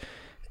rack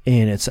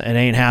and it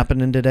ain't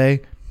happening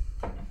today,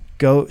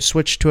 go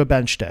switch to a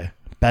bench day.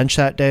 Bench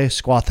that day,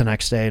 squat the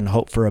next day, and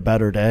hope for a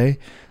better day.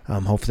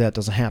 Hopefully that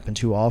doesn't happen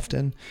too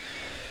often.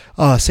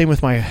 Same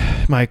with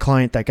my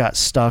client that got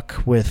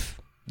stuck with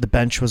the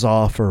bench was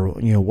off or,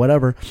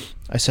 whatever.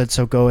 I said,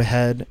 so go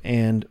ahead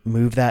and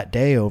move that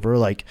day over.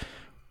 Like,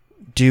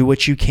 do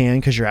what you can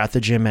because you're at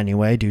the gym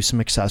anyway. Do some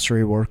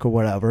accessory work or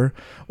whatever,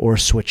 or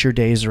switch your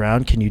days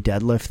around. Can you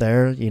deadlift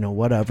there?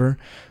 Whatever.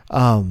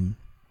 And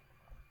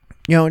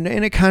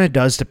it kind of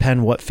does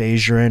depend what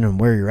phase you're in and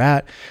where you're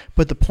at.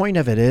 But the point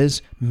of it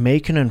is,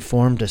 make an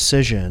informed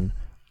decision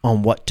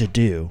on what to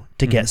do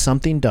to get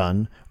something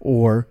done,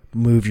 or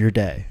move your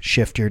day,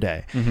 shift your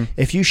day. Mm-hmm.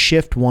 If you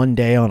shift one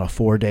day on a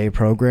 4-day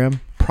program,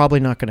 probably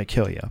not going to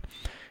kill you.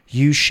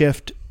 You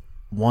shift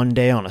one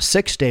day on a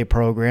 6-day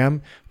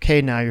program,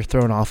 okay, now you're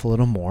throwing off a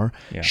little more.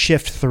 Yeah.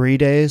 Shift 3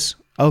 days,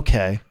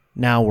 okay,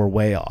 now we're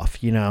way off,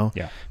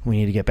 Yeah. We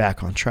need to get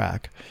back on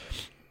track.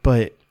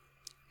 But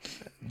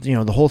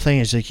the whole thing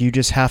is, like, you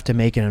just have to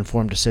make an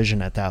informed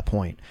decision at that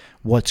point.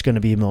 What's going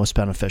to be most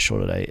beneficial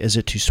today? Is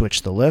it to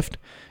switch the lift?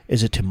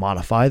 Is it to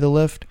modify the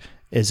lift?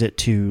 Is it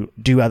to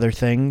do other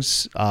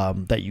things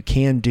that you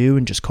can do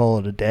and just call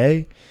it a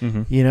day?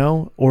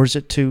 Mm-hmm. Or is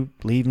it to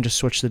leave and just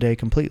switch the day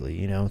completely?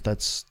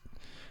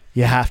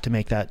 You have to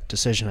make that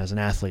decision as an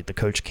athlete. The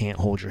coach can't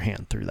hold your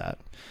hand through that.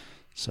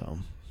 So,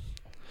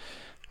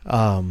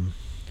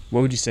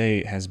 what would you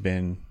say has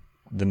been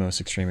the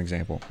most extreme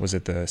example? Was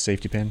it the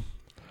safety pin?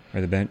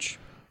 or the bench?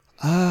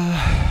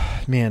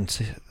 Man,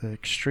 the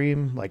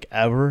extreme, like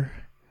ever.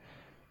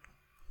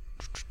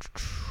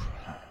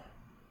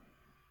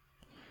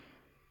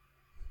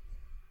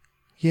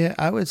 Yeah,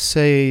 I would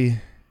say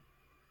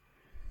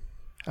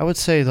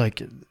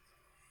like,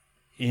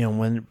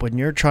 when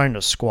you're trying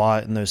to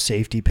squat and those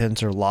safety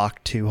pins are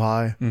locked too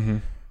high,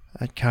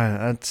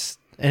 it's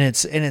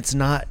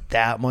not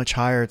that much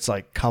higher. It's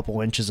like a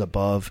couple inches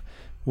above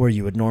where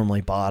you would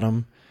normally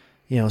bottom,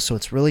 so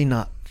it's really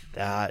not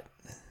that,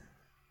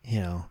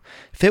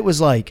 if it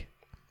was like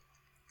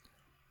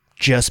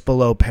just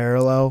below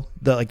parallel,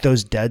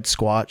 those dead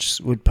squats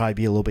would probably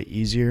be a little bit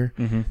easier,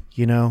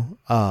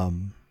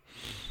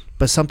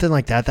 but something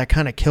like that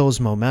kind of kills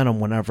momentum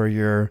whenever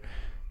you're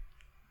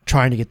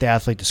trying to get the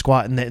athlete to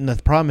squat. And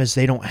the problem is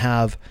they don't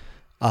have,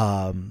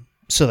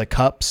 so the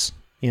cups,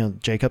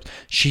 J cups,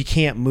 she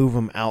can't move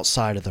them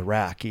outside of the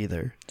rack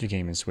either. You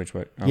can't even switch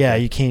what? Okay. Yeah,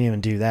 you can't even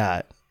do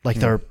that.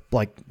 They're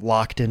like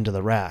locked into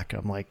the rack.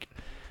 I'm like,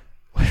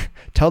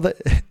 tell them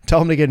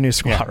to get a new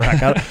squat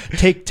rack.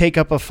 Take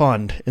up a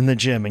fund in the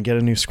gym and get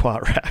a new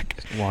squat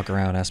rack. Just walk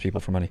around, ask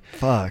people for money.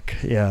 Fuck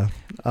yeah.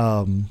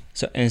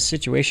 So in a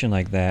situation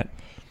like that,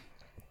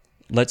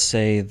 let's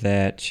say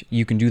that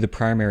you can do the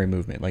primary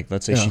movement. Like,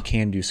 let's say she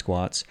can do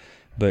squats,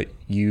 but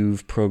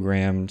you've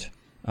programmed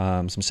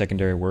some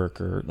secondary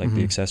work or like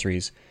the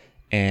accessories,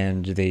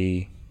 and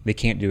they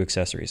can't do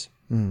accessories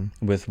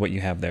with what you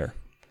have there.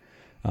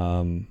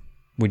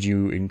 Would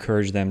you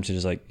encourage them to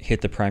just like hit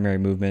the primary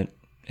movement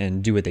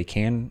and do what they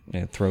can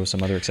and throw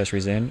some other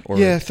accessories in? Or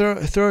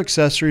throw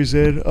accessories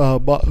in.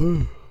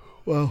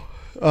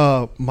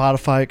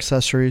 Modify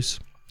accessories,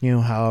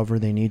 however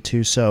they need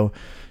to. So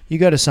you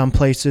go to some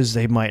places,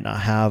 they might not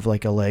have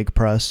like a leg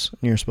press, and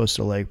you're supposed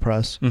to leg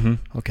press.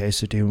 Okay,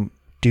 so do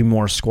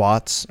more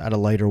squats at a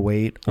lighter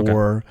weight,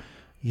 or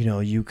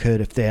you could,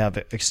 if they have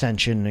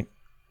extension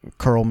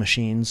curl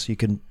machines, you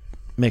can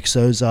mix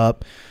those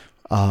up.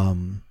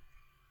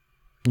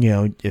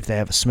 If they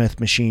have a Smith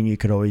machine, you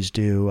could always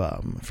do,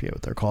 I forget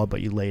what they're called,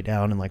 but you lay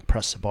down and like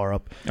press the bar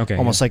up. Okay.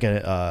 Almost like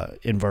a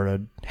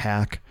inverted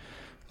hack.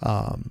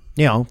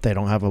 If they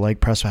don't have a leg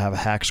press or have a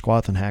hack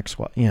squat, then hack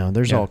squat.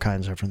 There's all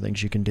kinds of different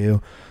things you can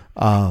do.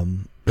 But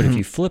if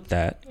you flip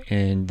that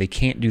and they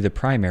can't do the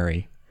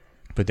primary,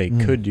 but they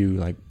could do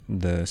like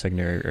the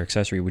secondary or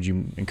accessory, would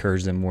you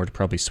encourage them more to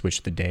probably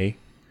switch the day?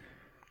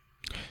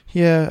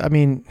 Yeah, I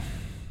mean,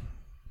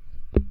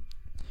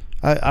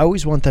 I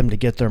always want them to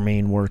get their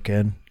main work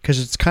in because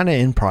it's kind of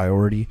in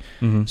priority.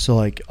 So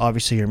like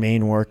obviously your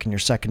main work and your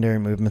secondary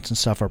movements and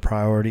stuff are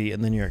priority,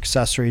 and then your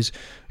accessories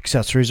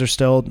are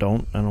still, I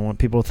don't want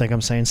people to think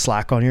I'm saying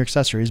slack on your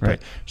accessories, but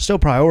still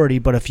priority.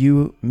 But if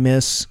you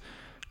miss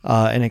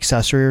an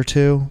accessory or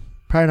two,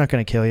 probably not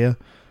going to kill you.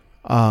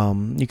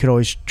 You could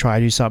always try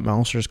to do something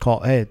else or just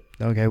call, hey,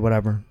 okay,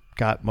 whatever,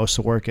 got most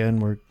of the work in,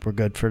 we're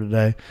good for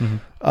today.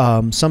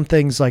 Some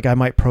things like I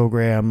might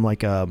program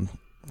like a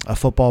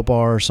football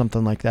bar or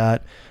something like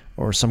that,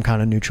 or some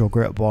kind of neutral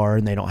grip bar,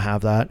 and they don't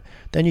have that,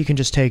 then you can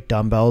just take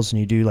dumbbells and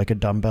you do like a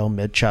dumbbell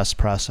mid-chest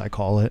press, I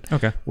call it,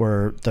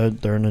 where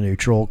they're in a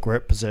neutral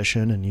grip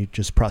position and you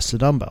just press the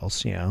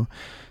dumbbells,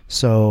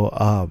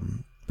 so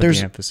there's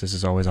the emphasis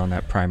is always on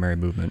that primary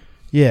movement.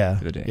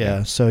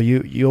 So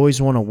you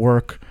always want to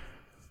work,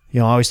 I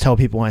always tell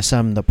people when I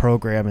send them the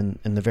program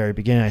in the very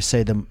beginning, I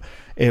say them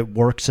it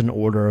works in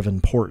order of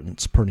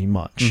importance pretty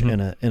much in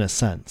a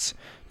sense.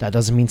 That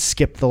doesn't mean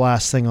skip the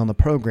last thing on the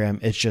program.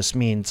 It just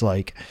means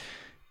like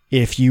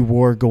if you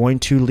were going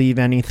to leave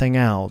anything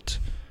out,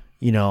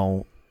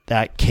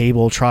 that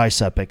cable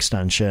tricep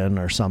extension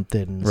or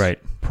something is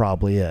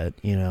probably it,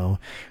 or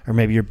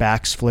maybe your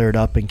back's flared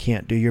up and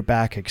can't do your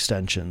back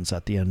extensions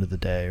at the end of the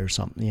day or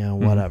something,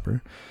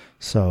 whatever.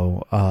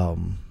 So,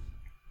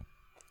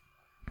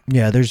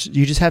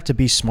 you just have to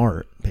be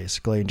smart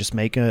basically and just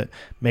make a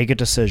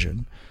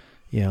decision,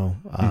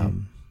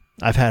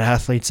 I've had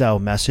athletes that will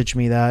message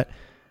me that,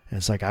 and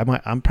it's like,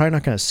 I'm probably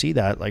not going to see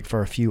that like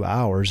for a few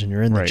hours, and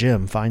you're in the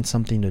gym, find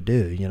something to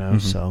do,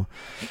 so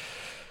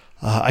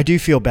I do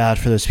feel bad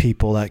for those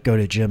people that go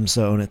to gyms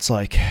though, and it's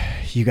like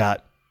you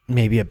got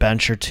maybe a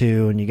bench or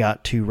two and you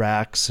got 2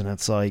 racks, and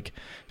it's like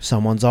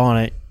someone's on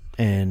it,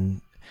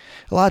 and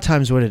a lot of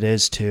times what it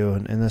is too,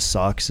 and this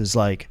sucks, is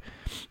like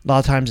a lot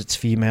of times it's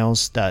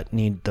females that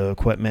need the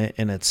equipment,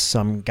 and it's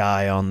some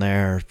guy on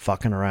there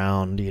fucking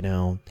around,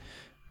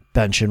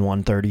 benching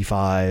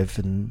 135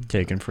 and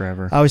taking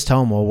forever. I always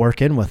tell them we'll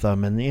work in with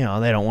them, and they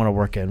don't want to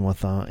work in with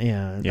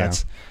them.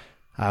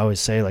 I always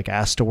say like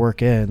ask to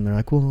work in. They're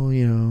like, well,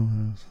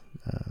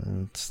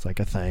 it's like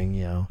a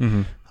thing,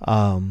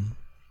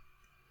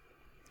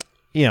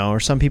 or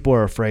some people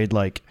are afraid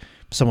like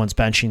someone's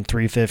benching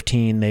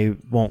 315, they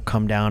won't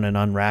come down and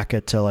unrack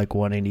it to like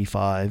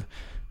 185.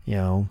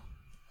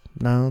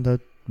 No, that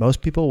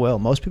most people will.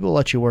 Most people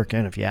let you work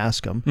in if you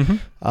ask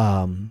them.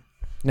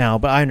 Now,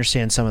 but I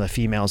understand some of the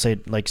females, they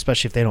like,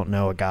 especially if they don't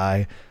know a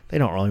guy, they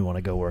don't really want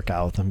to go work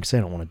out with them because they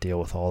don't want to deal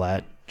with all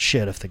that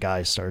shit if the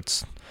guy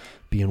starts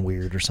being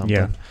weird or something.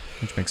 Yeah,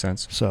 which makes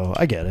sense. So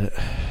I get it.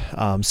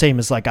 Same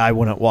as like I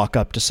wouldn't walk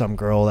up to some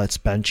girl that's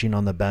benching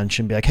on the bench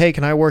and be like, hey,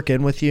 can I work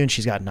in with you? And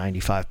she's got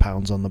 95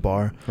 pounds on the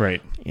bar.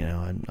 Right. You know,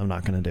 I'm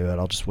not going to do it.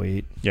 I'll just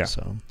wait. Yeah.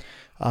 So,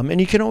 and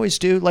you can always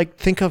do like,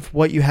 think of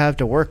what you have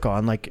to work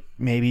on. Like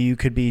maybe you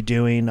could be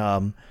doing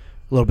a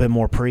little bit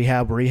more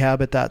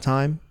rehab at that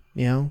time,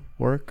 you know,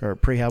 work or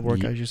prehab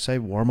work, I should say,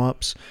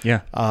 warm-ups.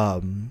 Yeah.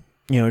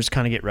 You know, just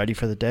kind of get ready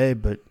for the day.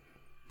 But,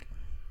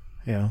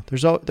 you know,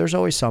 there's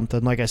always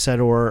something, like I said,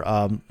 or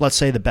let's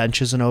say the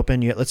bench isn't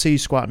open. Let's say you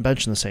squat and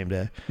bench in the same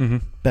day. Mm-hmm.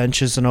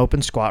 Bench isn't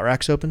open, squat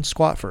rack's open,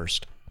 squat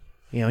first.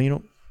 You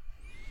know,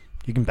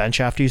 you can bench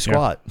after you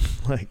squat. Yeah.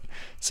 Like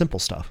simple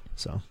stuff.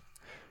 So,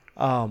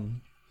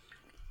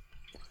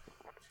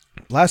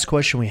 last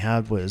question we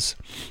had was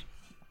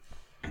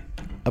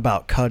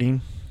about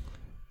cutting,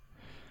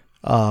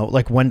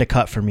 like when to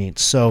cut for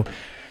meats. So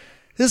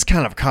this is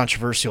kind of a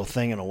controversial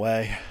thing in a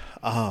way,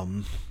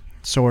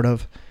 sort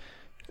of,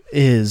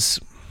 is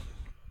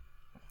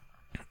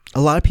a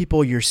lot of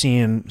people you're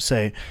seeing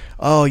say,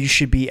 oh, you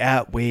should be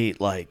at weight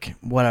like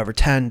whatever,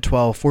 10,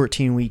 12,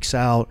 14 weeks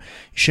out.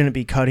 You shouldn't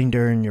be cutting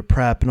during your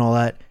prep and all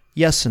that.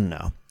 Yes and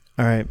no.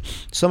 All right.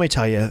 So let me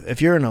tell you,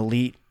 if you're an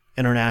elite,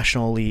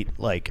 international elite,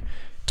 like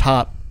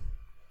top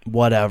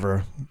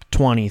whatever,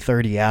 20,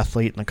 30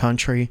 athlete in the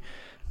country,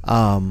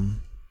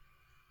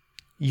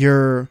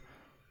 you're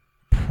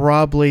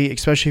probably,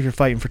 especially if you're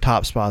fighting for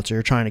top spots or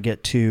you're trying to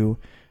get to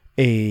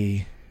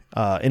a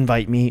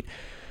invite meet,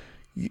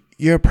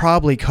 you're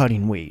probably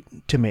cutting weight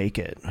to make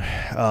it.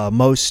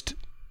 Most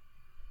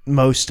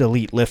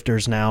elite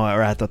lifters now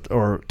are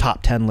or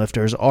top 10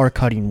 lifters are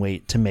cutting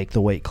weight to make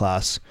the weight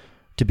class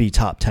to be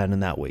top 10 in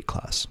that weight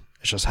class.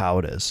 It's just how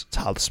it is. It's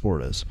how the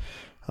sport is.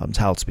 It's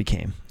how it's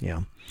became.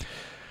 Yeah.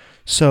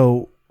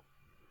 So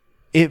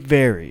it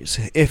varies.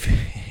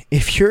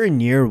 If you're in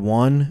year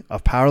one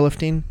of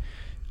powerlifting,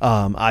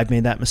 I've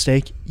made that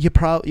mistake. You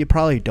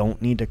probably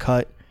don't need to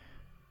cut.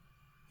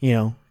 You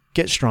know,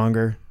 get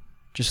stronger.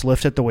 Just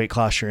lift at the weight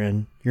class you're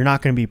in. You're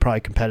not going to be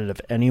probably competitive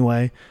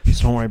anyway,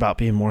 so don't worry about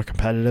being more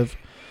competitive.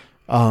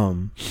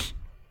 You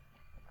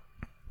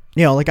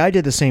know, like I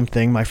did the same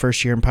thing my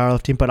first year in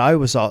powerlifting, but I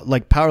was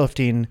like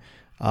powerlifting,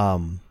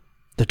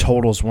 the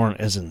totals weren't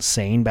as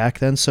insane back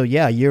then. So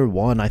yeah, year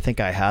one, I think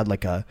I had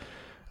for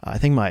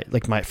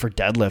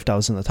deadlift, I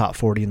was in the top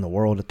 40 in the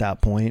world at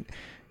that point,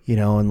 you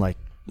know, and like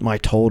my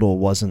total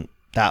wasn't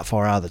that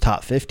far out of the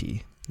top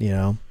 50, you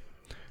know.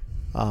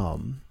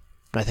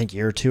 I think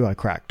year two, I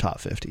cracked top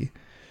 50.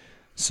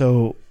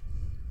 So,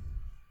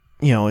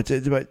 you know,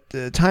 but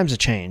the times have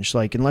changed.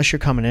 Like, unless you're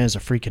coming in as a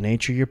freak of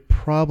nature, you're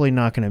probably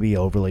not going to be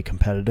overly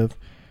competitive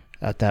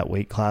at that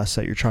weight class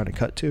that you're trying to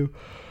cut to.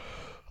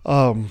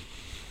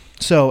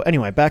 So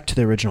anyway, back to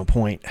the original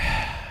point.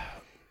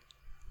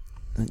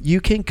 You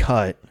can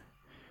cut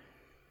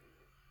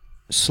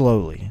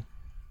slowly.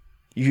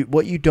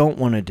 What you don't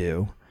want to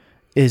do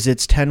is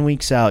it's 10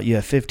 weeks out, you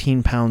have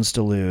 15 pounds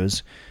to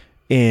lose,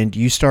 and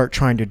you start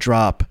trying to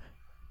drop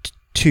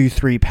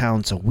 2-3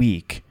 pounds a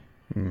week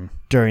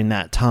during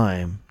that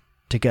time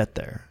to get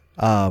there.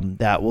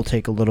 That will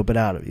take a little bit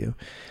out of you.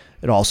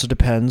 It also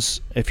depends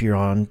if you're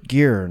on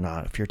gear or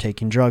not, if you're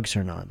taking drugs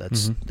or not.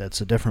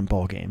 That's a different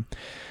ball game.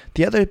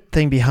 The other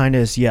thing behind it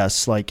is,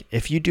 yes, like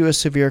if you do a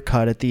severe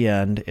cut at the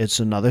end, it's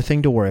another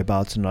thing to worry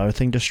about. It's another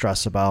thing to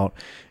stress about.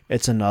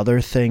 It's another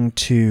thing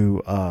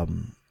to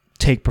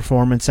take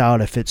performance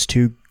out if it's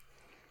too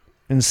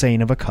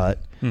insane of a cut.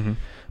 Mm-hmm.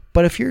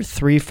 But if you're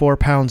 3-4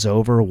 pounds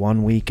over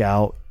 1 week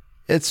out,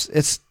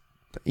 it's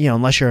you know,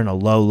 unless you're in a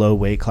low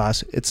weight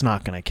class, it's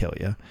not going to kill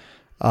you.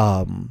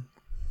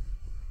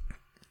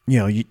 You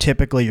know, you're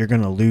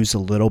going to lose a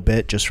little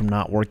bit just from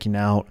not working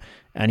out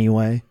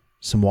anyway.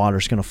 Some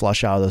water's going to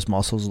flush out of those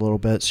muscles a little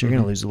bit, so you're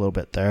going to lose a little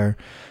bit there.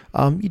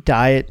 You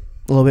diet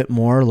a little bit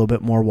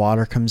more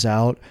water comes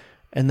out,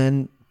 and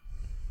then,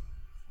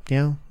 you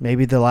know,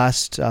 maybe the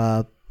last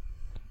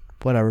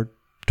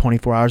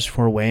 24 hours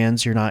before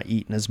weigh-ins, you're not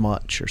eating as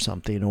much or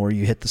something, or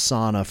you hit the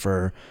sauna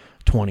for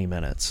 20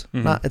 minutes.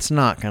 It's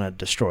not going to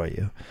destroy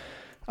you.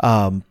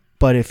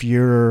 But if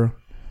you're,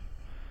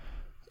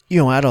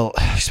 you know,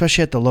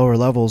 especially at the lower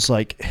levels,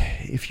 like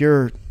if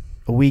you're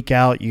a week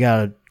out, you got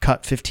to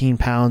cut 15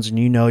 pounds and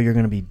you know you're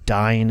going to be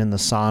dying in the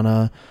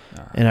sauna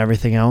and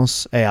everything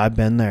else. Hey, I've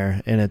been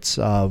there, and it's,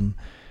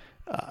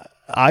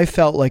 I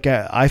felt like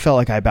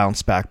I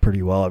bounced back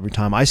pretty well every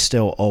time. I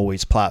still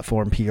always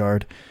platform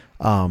PR'd.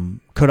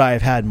 Could I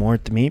have had more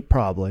at the meet?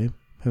 Probably.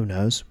 Who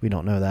knows? We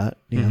don't know that.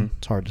 You know,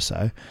 it's hard to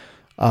say.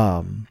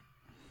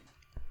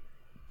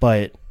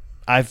 But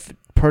I've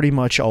pretty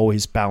much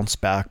always bounced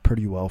back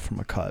pretty well from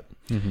a cut.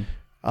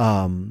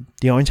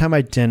 The only time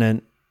I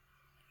didn't,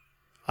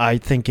 I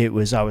think it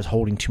was I was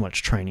holding too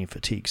much training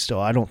fatigue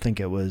still. I don't think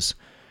it was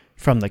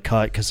from the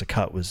cut, because the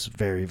cut was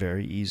very,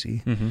 very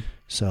easy.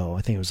 So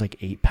I think it was like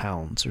 8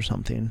 pounds or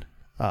something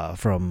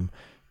from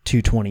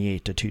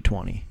 228 to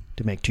 220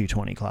 to make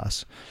 220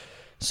 class.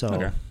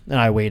 So, and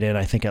I weighed in,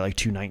 I think, at like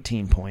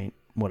 219 point,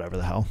 whatever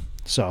the hell.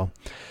 So,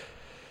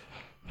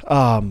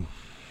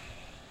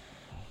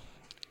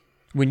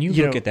 When you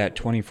look at that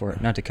 24,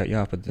 not to cut you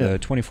off, but the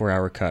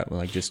 24-hour cut,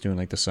 like just doing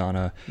like the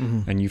sauna,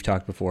 and you've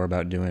talked before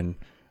about doing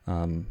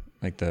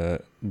like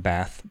the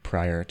bath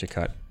prior to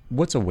cut.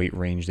 What's a weight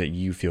range that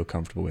you feel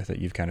comfortable with that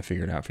you've kind of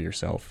figured out for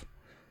yourself?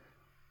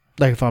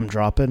 Like if I'm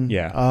dropping?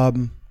 Yeah.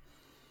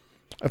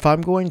 If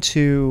I'm going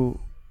to,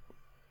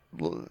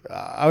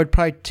 I would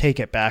probably take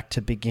it back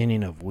to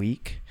beginning of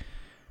week.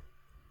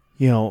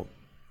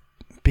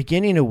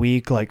 Beginning of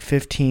week, like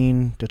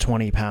 15 to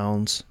 20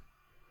 pounds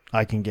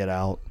I can get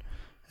out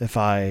if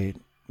I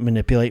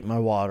manipulate my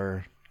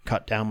water,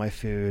 cut down my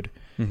food,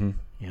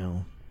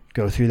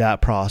 go through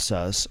that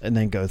process, and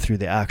then go through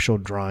the actual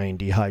drying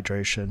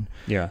dehydration.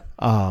 Yeah.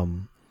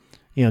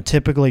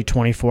 Typically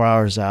 24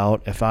 hours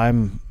out, if I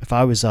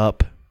was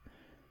up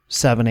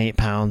 7-8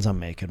 pounds, I'm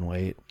making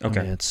weight. Okay.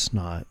 I mean, it's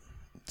not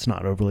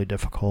overly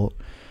difficult.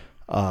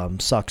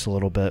 Sucks a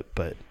little bit,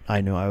 but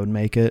I knew I would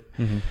make it.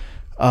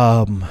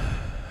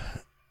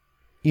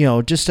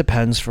 It just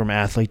depends from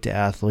athlete to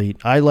athlete.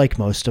 I like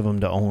most of them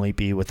to only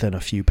be within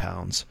a few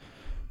pounds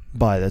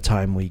by the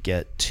time we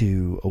get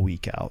to a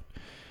week out.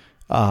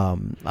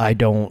 I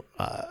don't,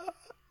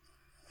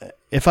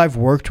 if I've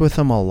worked with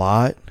them a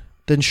lot,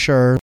 then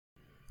sure.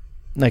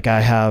 Like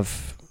I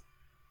have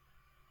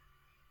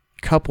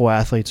a couple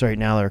athletes right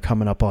now that are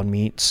coming up on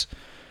meets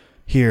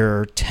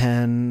here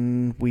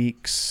 10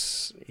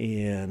 weeks,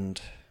 and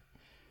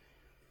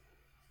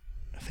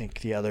I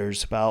think the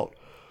other's about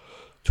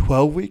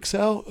 12 weeks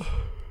out.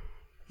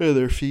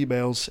 They're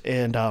females,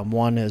 and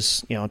one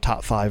is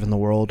top 5 in the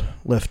world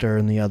lifter,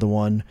 and the other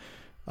one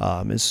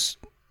is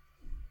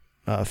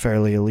a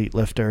fairly elite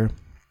lifter,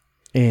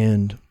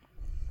 and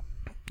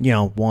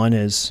one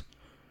is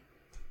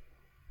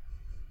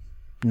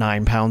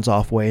 9 pounds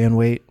off weigh-in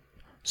weight,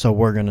 so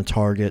we're going to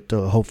target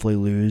to hopefully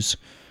lose.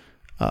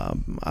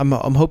 I'm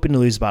hoping to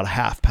lose about a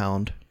half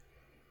pound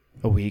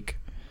a week,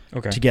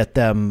 to get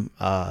them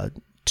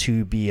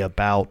to be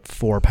about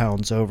 4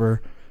 pounds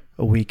over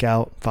a week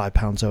out, 5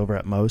 pounds over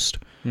at most.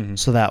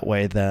 So that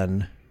way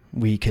then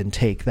we can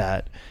take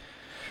that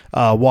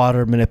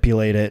water,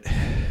 manipulate it,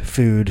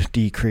 food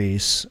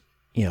decrease,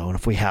 and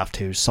if we have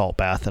to, salt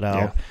bath it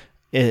out.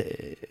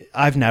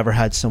 I've never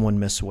had someone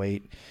miss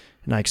weight,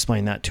 and I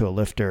explained that to a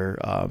lifter.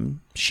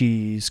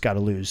 She's got to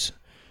lose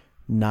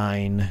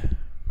 9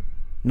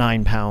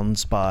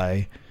 pounds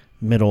by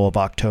middle of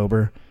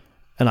October,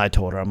 and I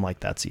told her, I'm like,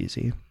 that's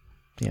easy.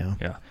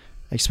 Yeah.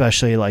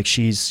 Especially like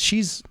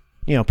she's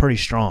pretty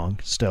strong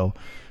still.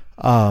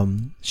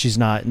 She's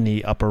not in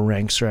the upper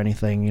ranks or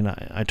anything.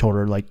 I told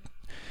her, like,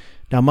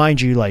 now mind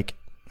you, like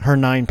her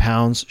 9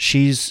 pounds,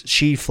 she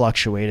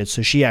fluctuated.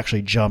 So she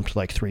actually jumped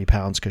like 3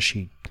 pounds because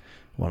she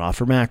went off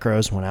her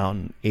macros, went out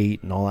and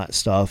ate and all that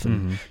stuff.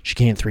 And she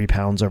gained 3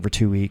 pounds over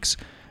 2 weeks.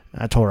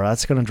 I told her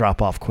that's going to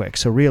drop off quick.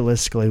 So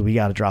realistically, we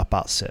got to drop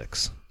about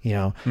 6.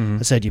 I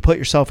said, you put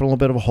yourself in a little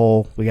bit of a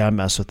hole. We got to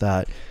mess with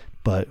that,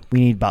 but we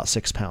need about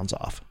 6 pounds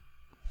off.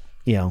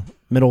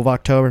 Middle of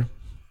October,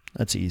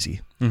 that's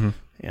easy.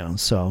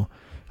 So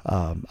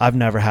I've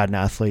never had an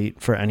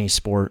athlete for any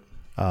sport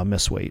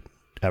miss weight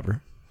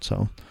ever.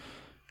 So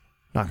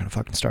not going to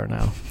fucking start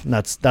now. And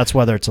that's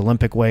whether it's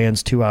Olympic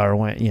weigh-ins, 2 hour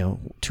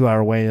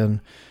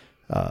weigh-in,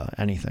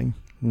 anything.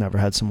 Never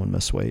had someone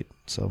miss weight.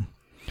 So,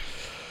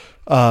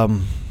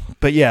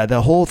 but yeah,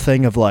 the whole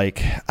thing of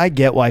like, I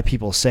get why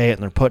people say it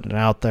and they're putting it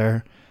out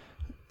there.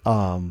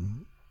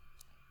 Don't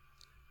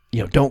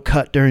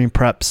cut during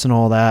preps and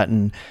all that,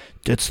 and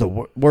it's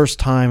the worst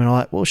time and all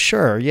that. Well,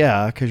 sure,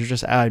 yeah, because you're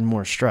just adding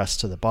more stress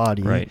to the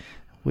body. Right.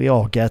 We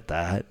all get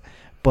that,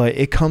 but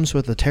it comes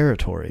with the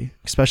territory,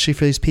 especially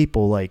for these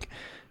people. Like,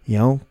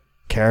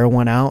 Kara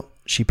went out.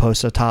 She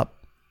posted a top.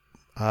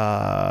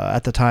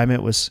 At the time,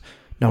 it was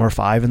number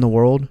 5 in the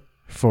world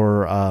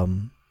for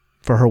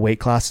her weight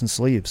class and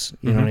sleeves.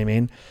 You know what I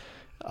mean?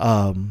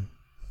 And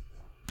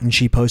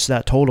she posted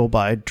that total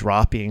by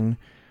dropping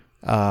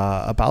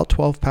about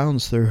 12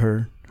 pounds through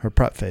her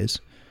prep phase.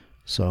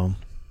 So,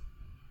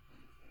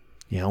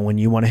 when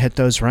you want to hit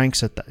those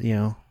ranks at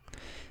that,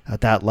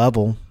 at that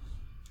level.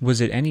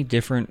 Was it any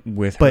different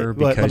with her?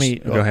 Because let me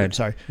go ahead.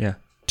 Sorry. Yeah.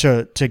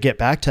 To get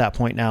back to that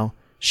point now,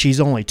 she's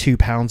only 2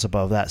 pounds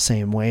above that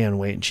same weigh-in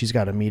weight, and she's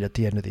got to meet at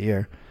the end of the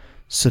year.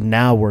 So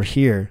now we're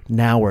here.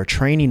 Now we're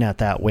training at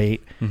that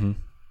weight.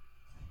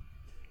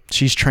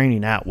 She's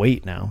training at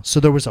weight now. So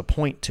there was a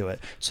point to it.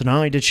 So not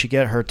only did she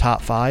get her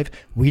top 5,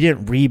 we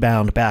didn't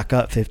rebound back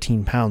up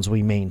 15 pounds.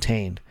 We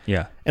maintained.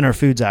 Yeah. And her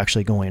food's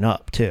actually going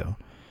up too.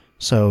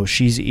 So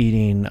she's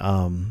eating,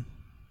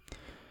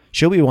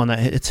 she'll be one that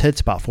hits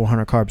about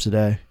 400 carbs a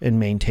day and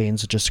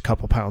maintains just a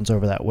couple pounds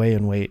over that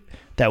weigh-in weight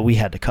that we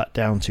had to cut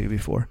down to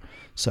before.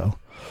 So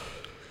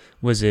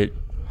was it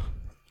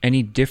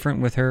any different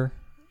with her?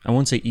 I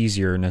won't say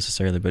easier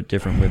necessarily, but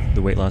different with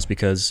the weight loss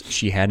because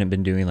she hadn't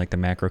been doing like the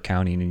macro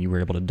counting and you were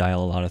able to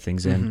dial a lot of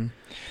things in.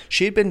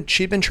 She'd been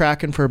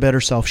tracking for a bit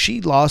herself.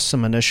 She lost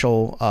some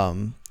initial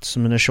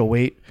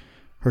weight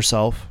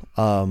herself.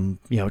 Kind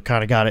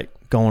of got it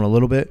going a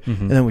little bit,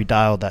 and then we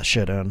dialed that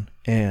shit in,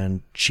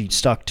 and she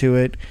stuck to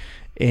it.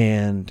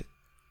 And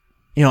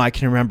you know, I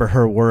can remember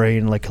her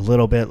worrying like a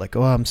little bit, like,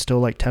 oh, I'm still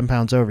like 10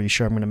 pounds over. You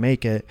sure I'm going to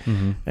make it?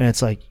 Mm-hmm. And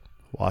it's like,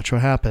 watch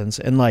what happens.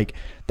 And like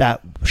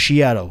that, she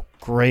had a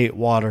great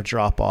water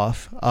drop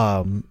off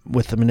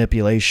with the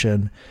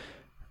manipulation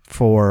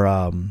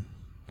for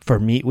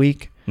meat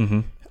week.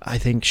 Mm-hmm. I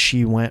think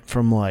she went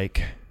from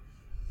like,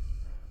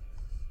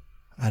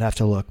 I'd have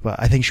to look, but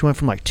I think she went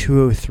from like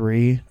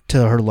 203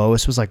 to her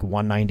lowest was like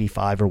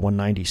 195 or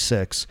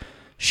 196.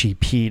 She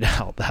peed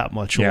out that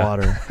much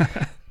water.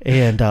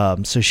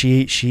 And so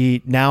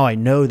she now I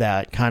know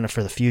that kind of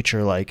for the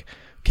future, like,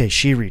 okay,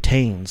 she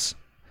retains.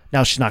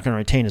 Now she's not going to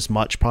retain as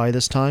much probably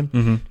this time.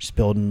 Mm-hmm. She's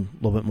building a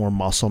little bit more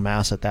muscle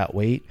mass at that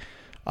weight.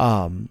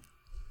 You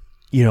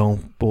know,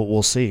 but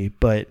we'll see.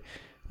 But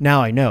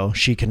now I know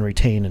she can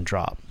retain and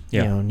drop.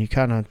 Yeah. You know, and you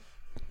kind of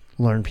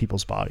learn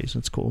people's bodies.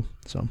 It's cool.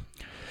 So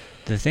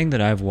the thing that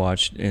I've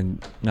watched,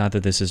 and not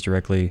that this is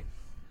directly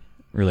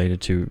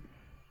related to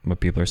what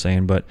people are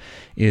saying, but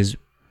is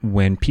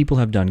when people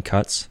have done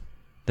cuts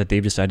that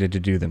they've decided to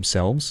do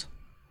themselves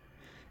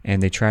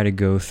and they try to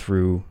go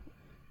through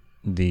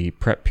the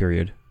prep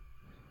period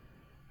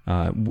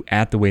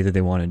at the way that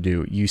they want to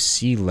do, you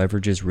see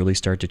leverages really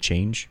start to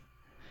change.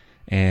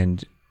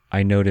 And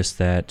I noticed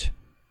that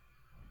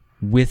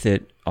with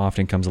it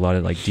often comes a lot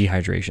of like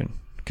dehydration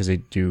because they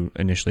do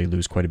initially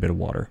lose quite a bit of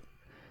water.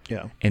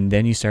 yeah. And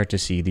then you start to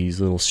see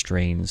these little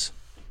strains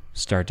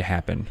start to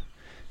happen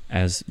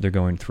as they're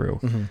going through.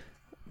 Mm-hmm.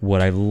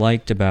 What I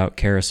liked about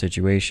Kara's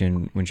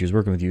situation when she was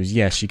working with you is,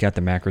 yes, she got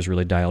the macros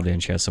really dialed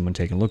in. She has someone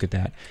taking a look at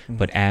that. Mm-hmm.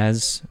 But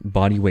as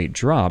body weight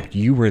dropped,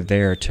 you were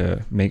there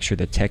to make sure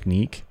the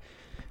technique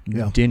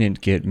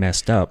didn't get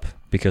messed up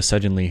because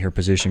suddenly her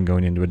position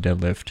going into a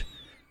deadlift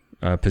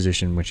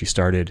position when she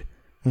started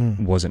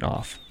wasn't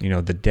off. You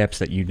know, the depths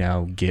that you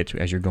now get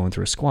as you're going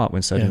through a squat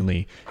when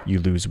suddenly you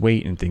lose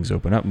weight and things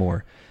open up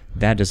more,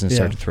 that doesn't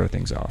start to throw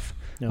things off.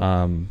 No.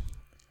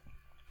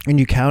 And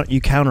you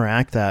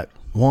counteract that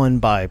one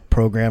by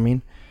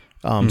programming.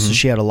 So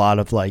she had a lot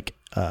of like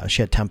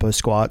she had tempo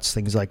squats,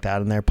 things like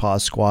that in there,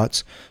 pause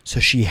squats. So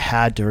she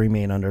had to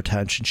remain under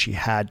tension. She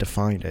had to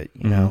find it.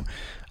 You know,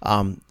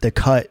 the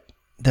cut,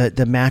 the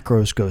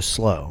macros go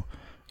slow.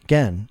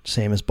 Again,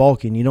 same as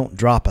bulking. You don't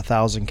drop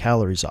 1,000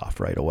 calories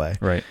off right away.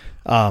 Right.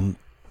 You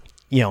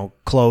know,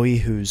 Chloe,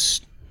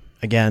 who's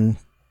again,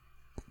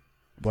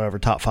 whatever,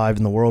 top 5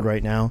 in the world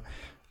right now.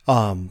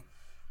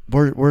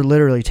 We're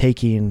literally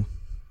taking,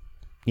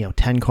 you know,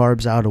 10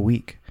 carbs out a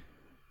week,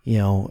 you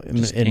know,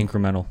 Just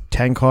incremental.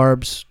 10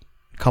 carbs,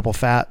 a couple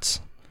fats,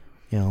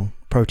 you know,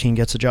 protein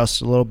gets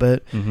adjusted a little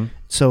bit. Mm-hmm.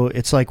 So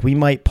it's like we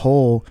might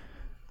pull,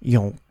 you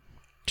know,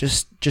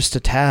 just a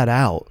tad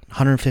out,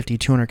 150,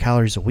 200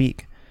 calories a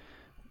week.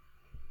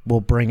 We'll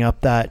bring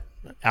up that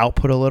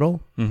output a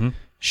little. Mm-hmm.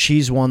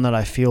 She's one that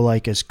I feel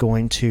like is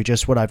going to,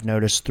 just what I've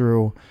noticed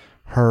through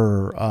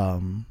her,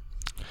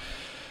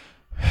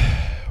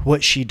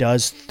 what she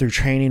does through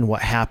training,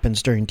 what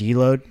happens during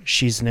deload,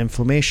 she's an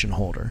inflammation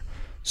holder.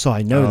 So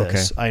I know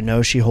this. I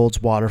know she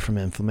holds water from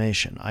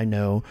inflammation. I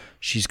know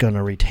she's going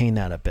to retain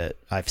that a bit.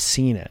 I've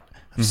seen it.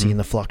 I've seen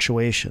the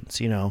fluctuations.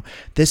 You know,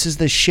 this is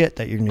the shit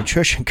that your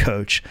nutrition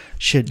coach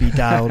should be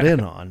dialed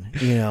in on,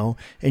 you know,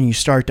 and you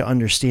start to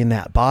understand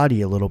that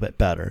body a little bit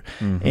better.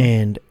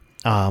 And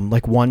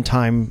like one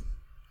time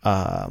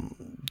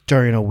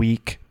during a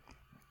week,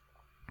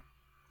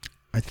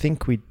 I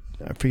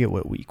forget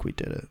what week we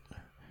did it.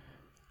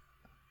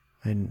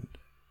 And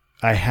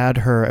I had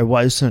her, it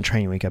wasn't a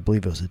training week, I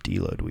believe it was a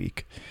deload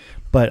week,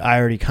 but I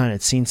already kind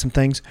of seen some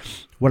things.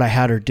 What I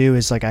had her do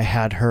is like I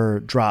had her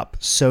drop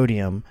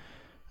sodium,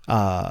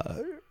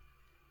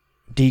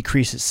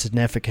 decrease it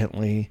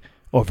significantly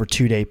over a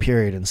 2-day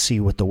period and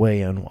see what the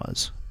weigh-in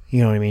was.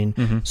 You know what I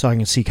mean? So I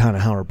can see kind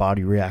of how her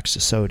body reacts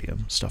to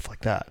sodium, stuff like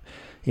that.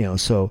 You know,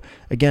 so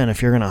again,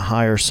 if you're going to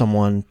hire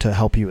someone to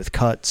help you with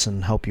cuts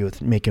and help you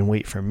with making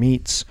weight for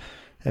meets,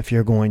 if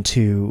you're going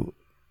to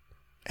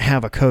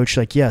have a coach,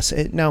 like, yes,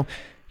 now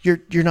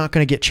you're not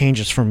going to get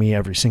changes from me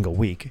every single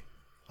week.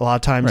 A lot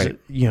of times,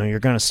 you know,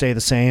 you're going to stay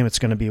the same. It's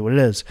going to be what it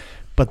is.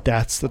 But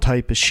that's the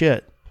type of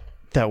shit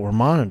that we're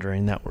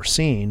monitoring, that we're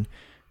seeing,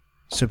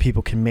 so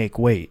people can make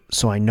weight.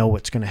 So I know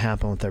what's going to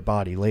happen with their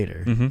body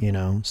later, you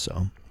know?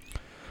 So,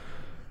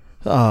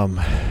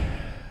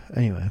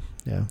 anyway,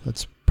 yeah,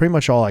 that's pretty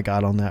much all I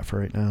got on that for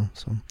right now.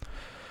 So,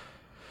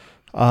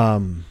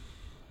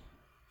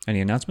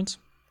 any announcements?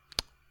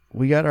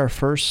 We got our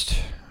first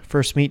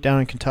meet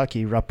down in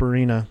Kentucky, Rupp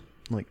Arena,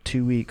 in like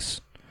 2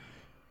 weeks.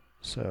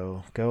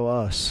 So go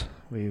us.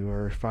 We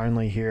were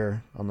finally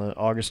here on the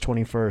August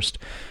 21st.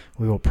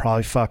 We will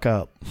probably fuck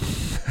up.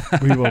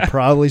 We will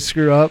probably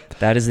screw up.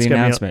 That is the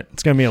announcement.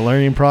 It's going to be a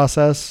learning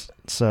process.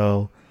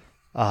 So,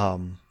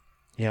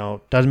 you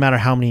know, doesn't matter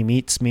how many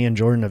meets me and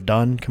Jordan have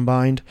done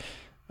combined.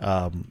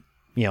 You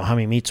know, how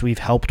many meets we've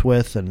helped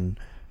with and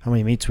how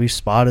many meets we've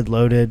spotted,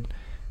 loaded.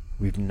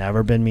 We've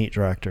never been meet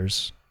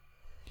directors.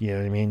 You know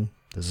what I mean?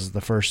 This is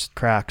the first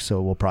crack,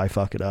 so we'll probably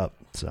fuck it up.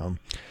 So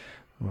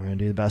we're gonna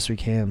do the best we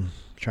can,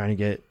 trying to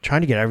get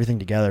everything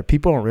together.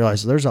 People don't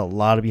realize there's a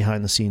lot of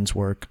behind the scenes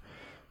work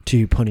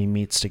to putting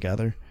meets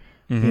together.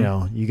 Mm-hmm. You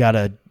know, you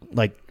gotta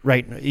like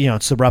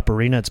it's the Rupp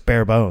Arena, it's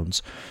bare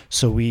bones.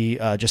 So we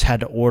just had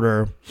to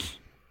order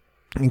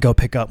and go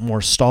pick up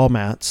more stall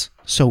mats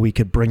so we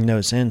could bring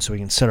those in so we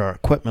can set our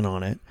equipment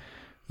on it.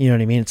 You know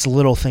what I mean? It's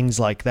little things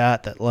like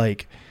that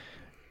like,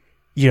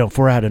 you know, if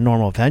we're at a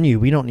normal venue,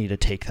 we don't need to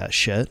take that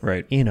shit.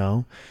 Right. You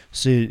know,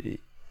 so, you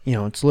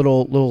know, it's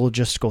little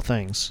logistical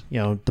things, you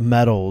know, the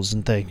metals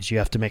and things. You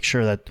have to make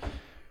sure that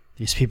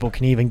these people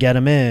can even get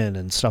them in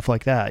and stuff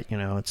like that. You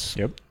know, it's,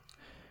 Yep.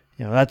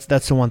 You know,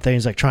 that's the one thing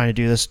is like trying to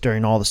do this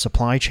during all the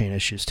supply chain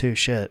issues too.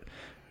 Shit.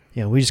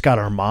 You know, we just got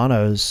our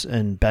monos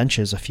and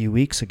benches a few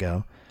weeks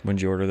ago. When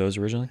did you order those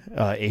originally?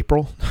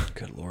 April.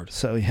 Good Lord.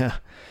 So yeah.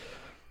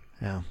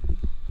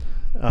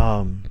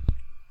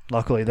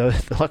 Luckily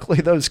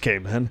those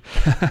came in.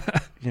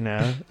 You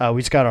know,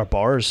 we just got our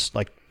bars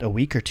like a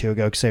week or two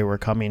ago because they were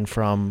coming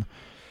from,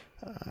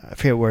 I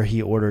forget where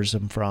he orders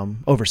them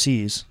from,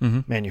 overseas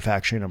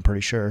manufacturing. I'm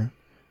pretty sure.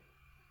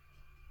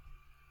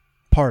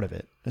 Part of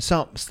it. There's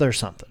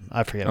something.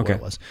 I forget what it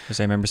was.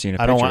 Because I remember seeing a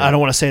I picture. don't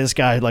want to say this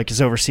guy like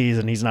is overseas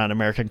and he's not an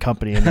American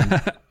company and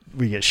then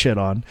we get shit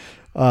on.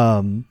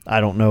 I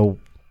don't know.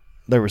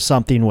 There was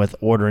something with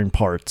ordering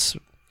parts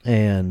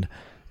and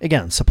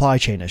again, supply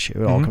chain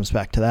issue. It all comes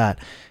back to that.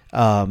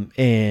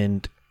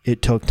 And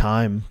it took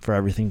time for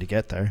everything to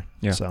get there.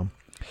 Yeah. So,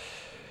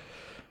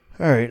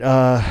 all right.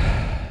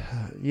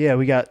 Yeah,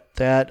 we got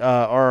that.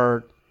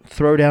 Our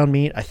throwdown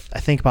meet, I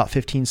think about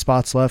 15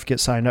 spots left. Get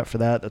signed up for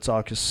that. That's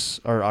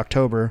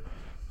October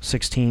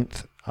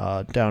 16th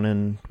down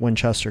in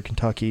Winchester,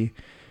 Kentucky.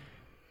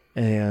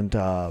 And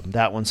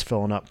that one's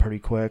filling up pretty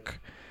quick.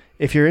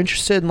 If you're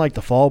interested in like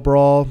the fall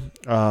brawl,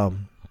 you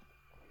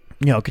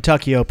know,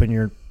 Kentucky Open,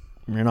 you're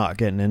not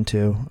getting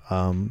into.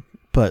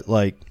 But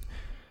like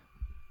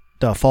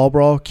the fall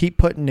brawl, keep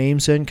putting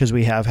names in because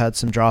we have had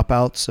some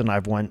dropouts and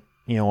I've went,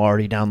 you know,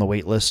 already down the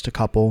wait list a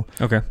couple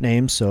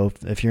names. So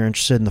if you're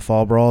interested in the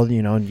fall brawl,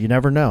 you know, you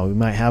never know. We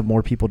might have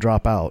more people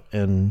drop out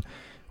and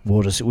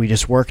we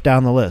just work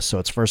down the list. So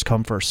it's first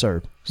come, first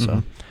serve.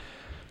 So,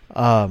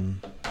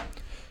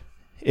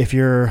 if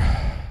you're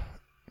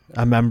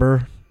a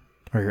member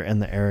or you're in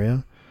the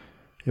area,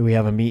 we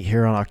have a meet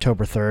here on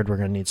October 3rd. We're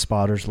going to need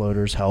spotters,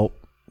 loaders, help.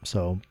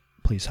 So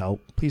please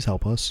help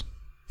us.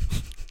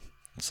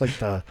 It's like it's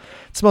the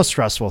most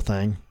stressful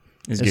thing.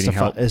 Is getting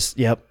help.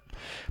 Yep.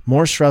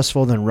 More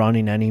stressful than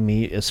running any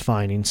meet is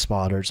finding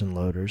spotters and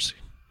loaders.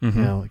 You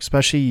know,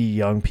 especially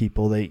young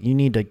people. You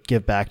need to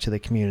give back to the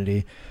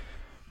community.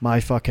 My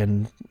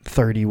fucking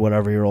 30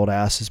 whatever year old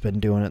ass has been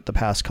doing it the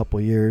past couple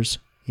of years.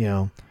 You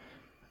know,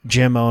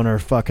 gym owner,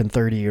 fucking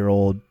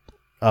 30-year-old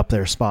up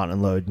there spotting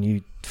and loading.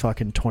 You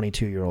fucking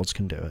 22-year-olds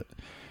can do it.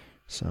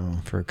 So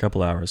for a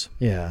couple hours.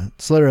 Yeah,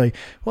 it's literally.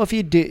 Well, if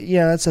you do,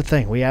 yeah, that's the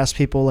thing. We ask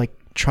people like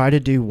try to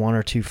do 1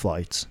 or 2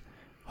 flights.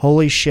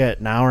 Holy shit,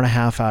 an hour and a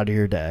half out of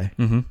your day.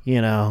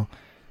 You know,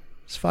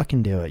 just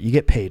fucking do it. You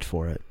get paid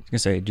for it. I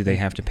was gonna say, do they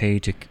have to pay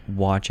to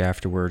watch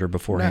afterward or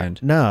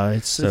beforehand? No,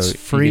 it's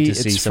free.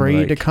 It's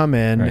free to come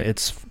in. Right.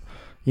 It's,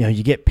 you know,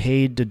 you get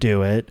paid to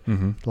do it.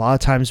 A lot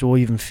of times we'll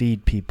even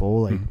feed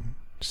people. Like,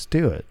 just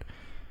do it.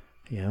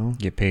 You know,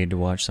 get paid to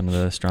watch some of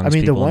the strongest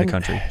people in the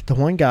country. The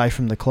one guy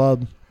from the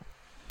club,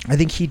 I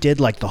think he did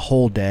like the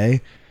whole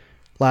day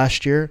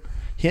last year.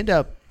 He ended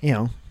up, you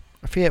know,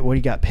 I forget what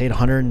he got paid,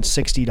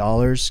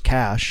 $160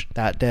 cash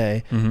that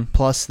day.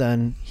 Plus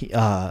then he,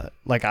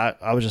 like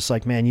I was just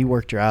like, man, you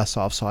worked your ass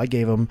off. So I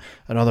gave him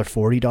another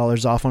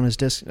 $40 off on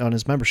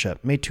his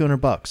membership. Made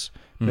 $200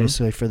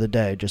 basically for the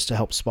day just to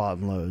help spot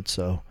and load.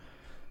 So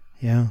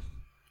yeah,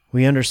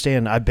 we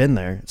understand. I've been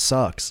there. It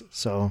sucks.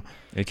 So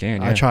it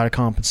can, I try to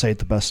compensate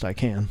the best I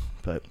can,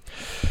 but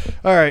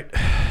all right.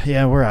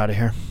 Yeah, we're out of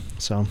here.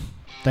 So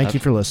thank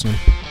you for listening.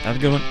 Have a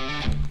good one.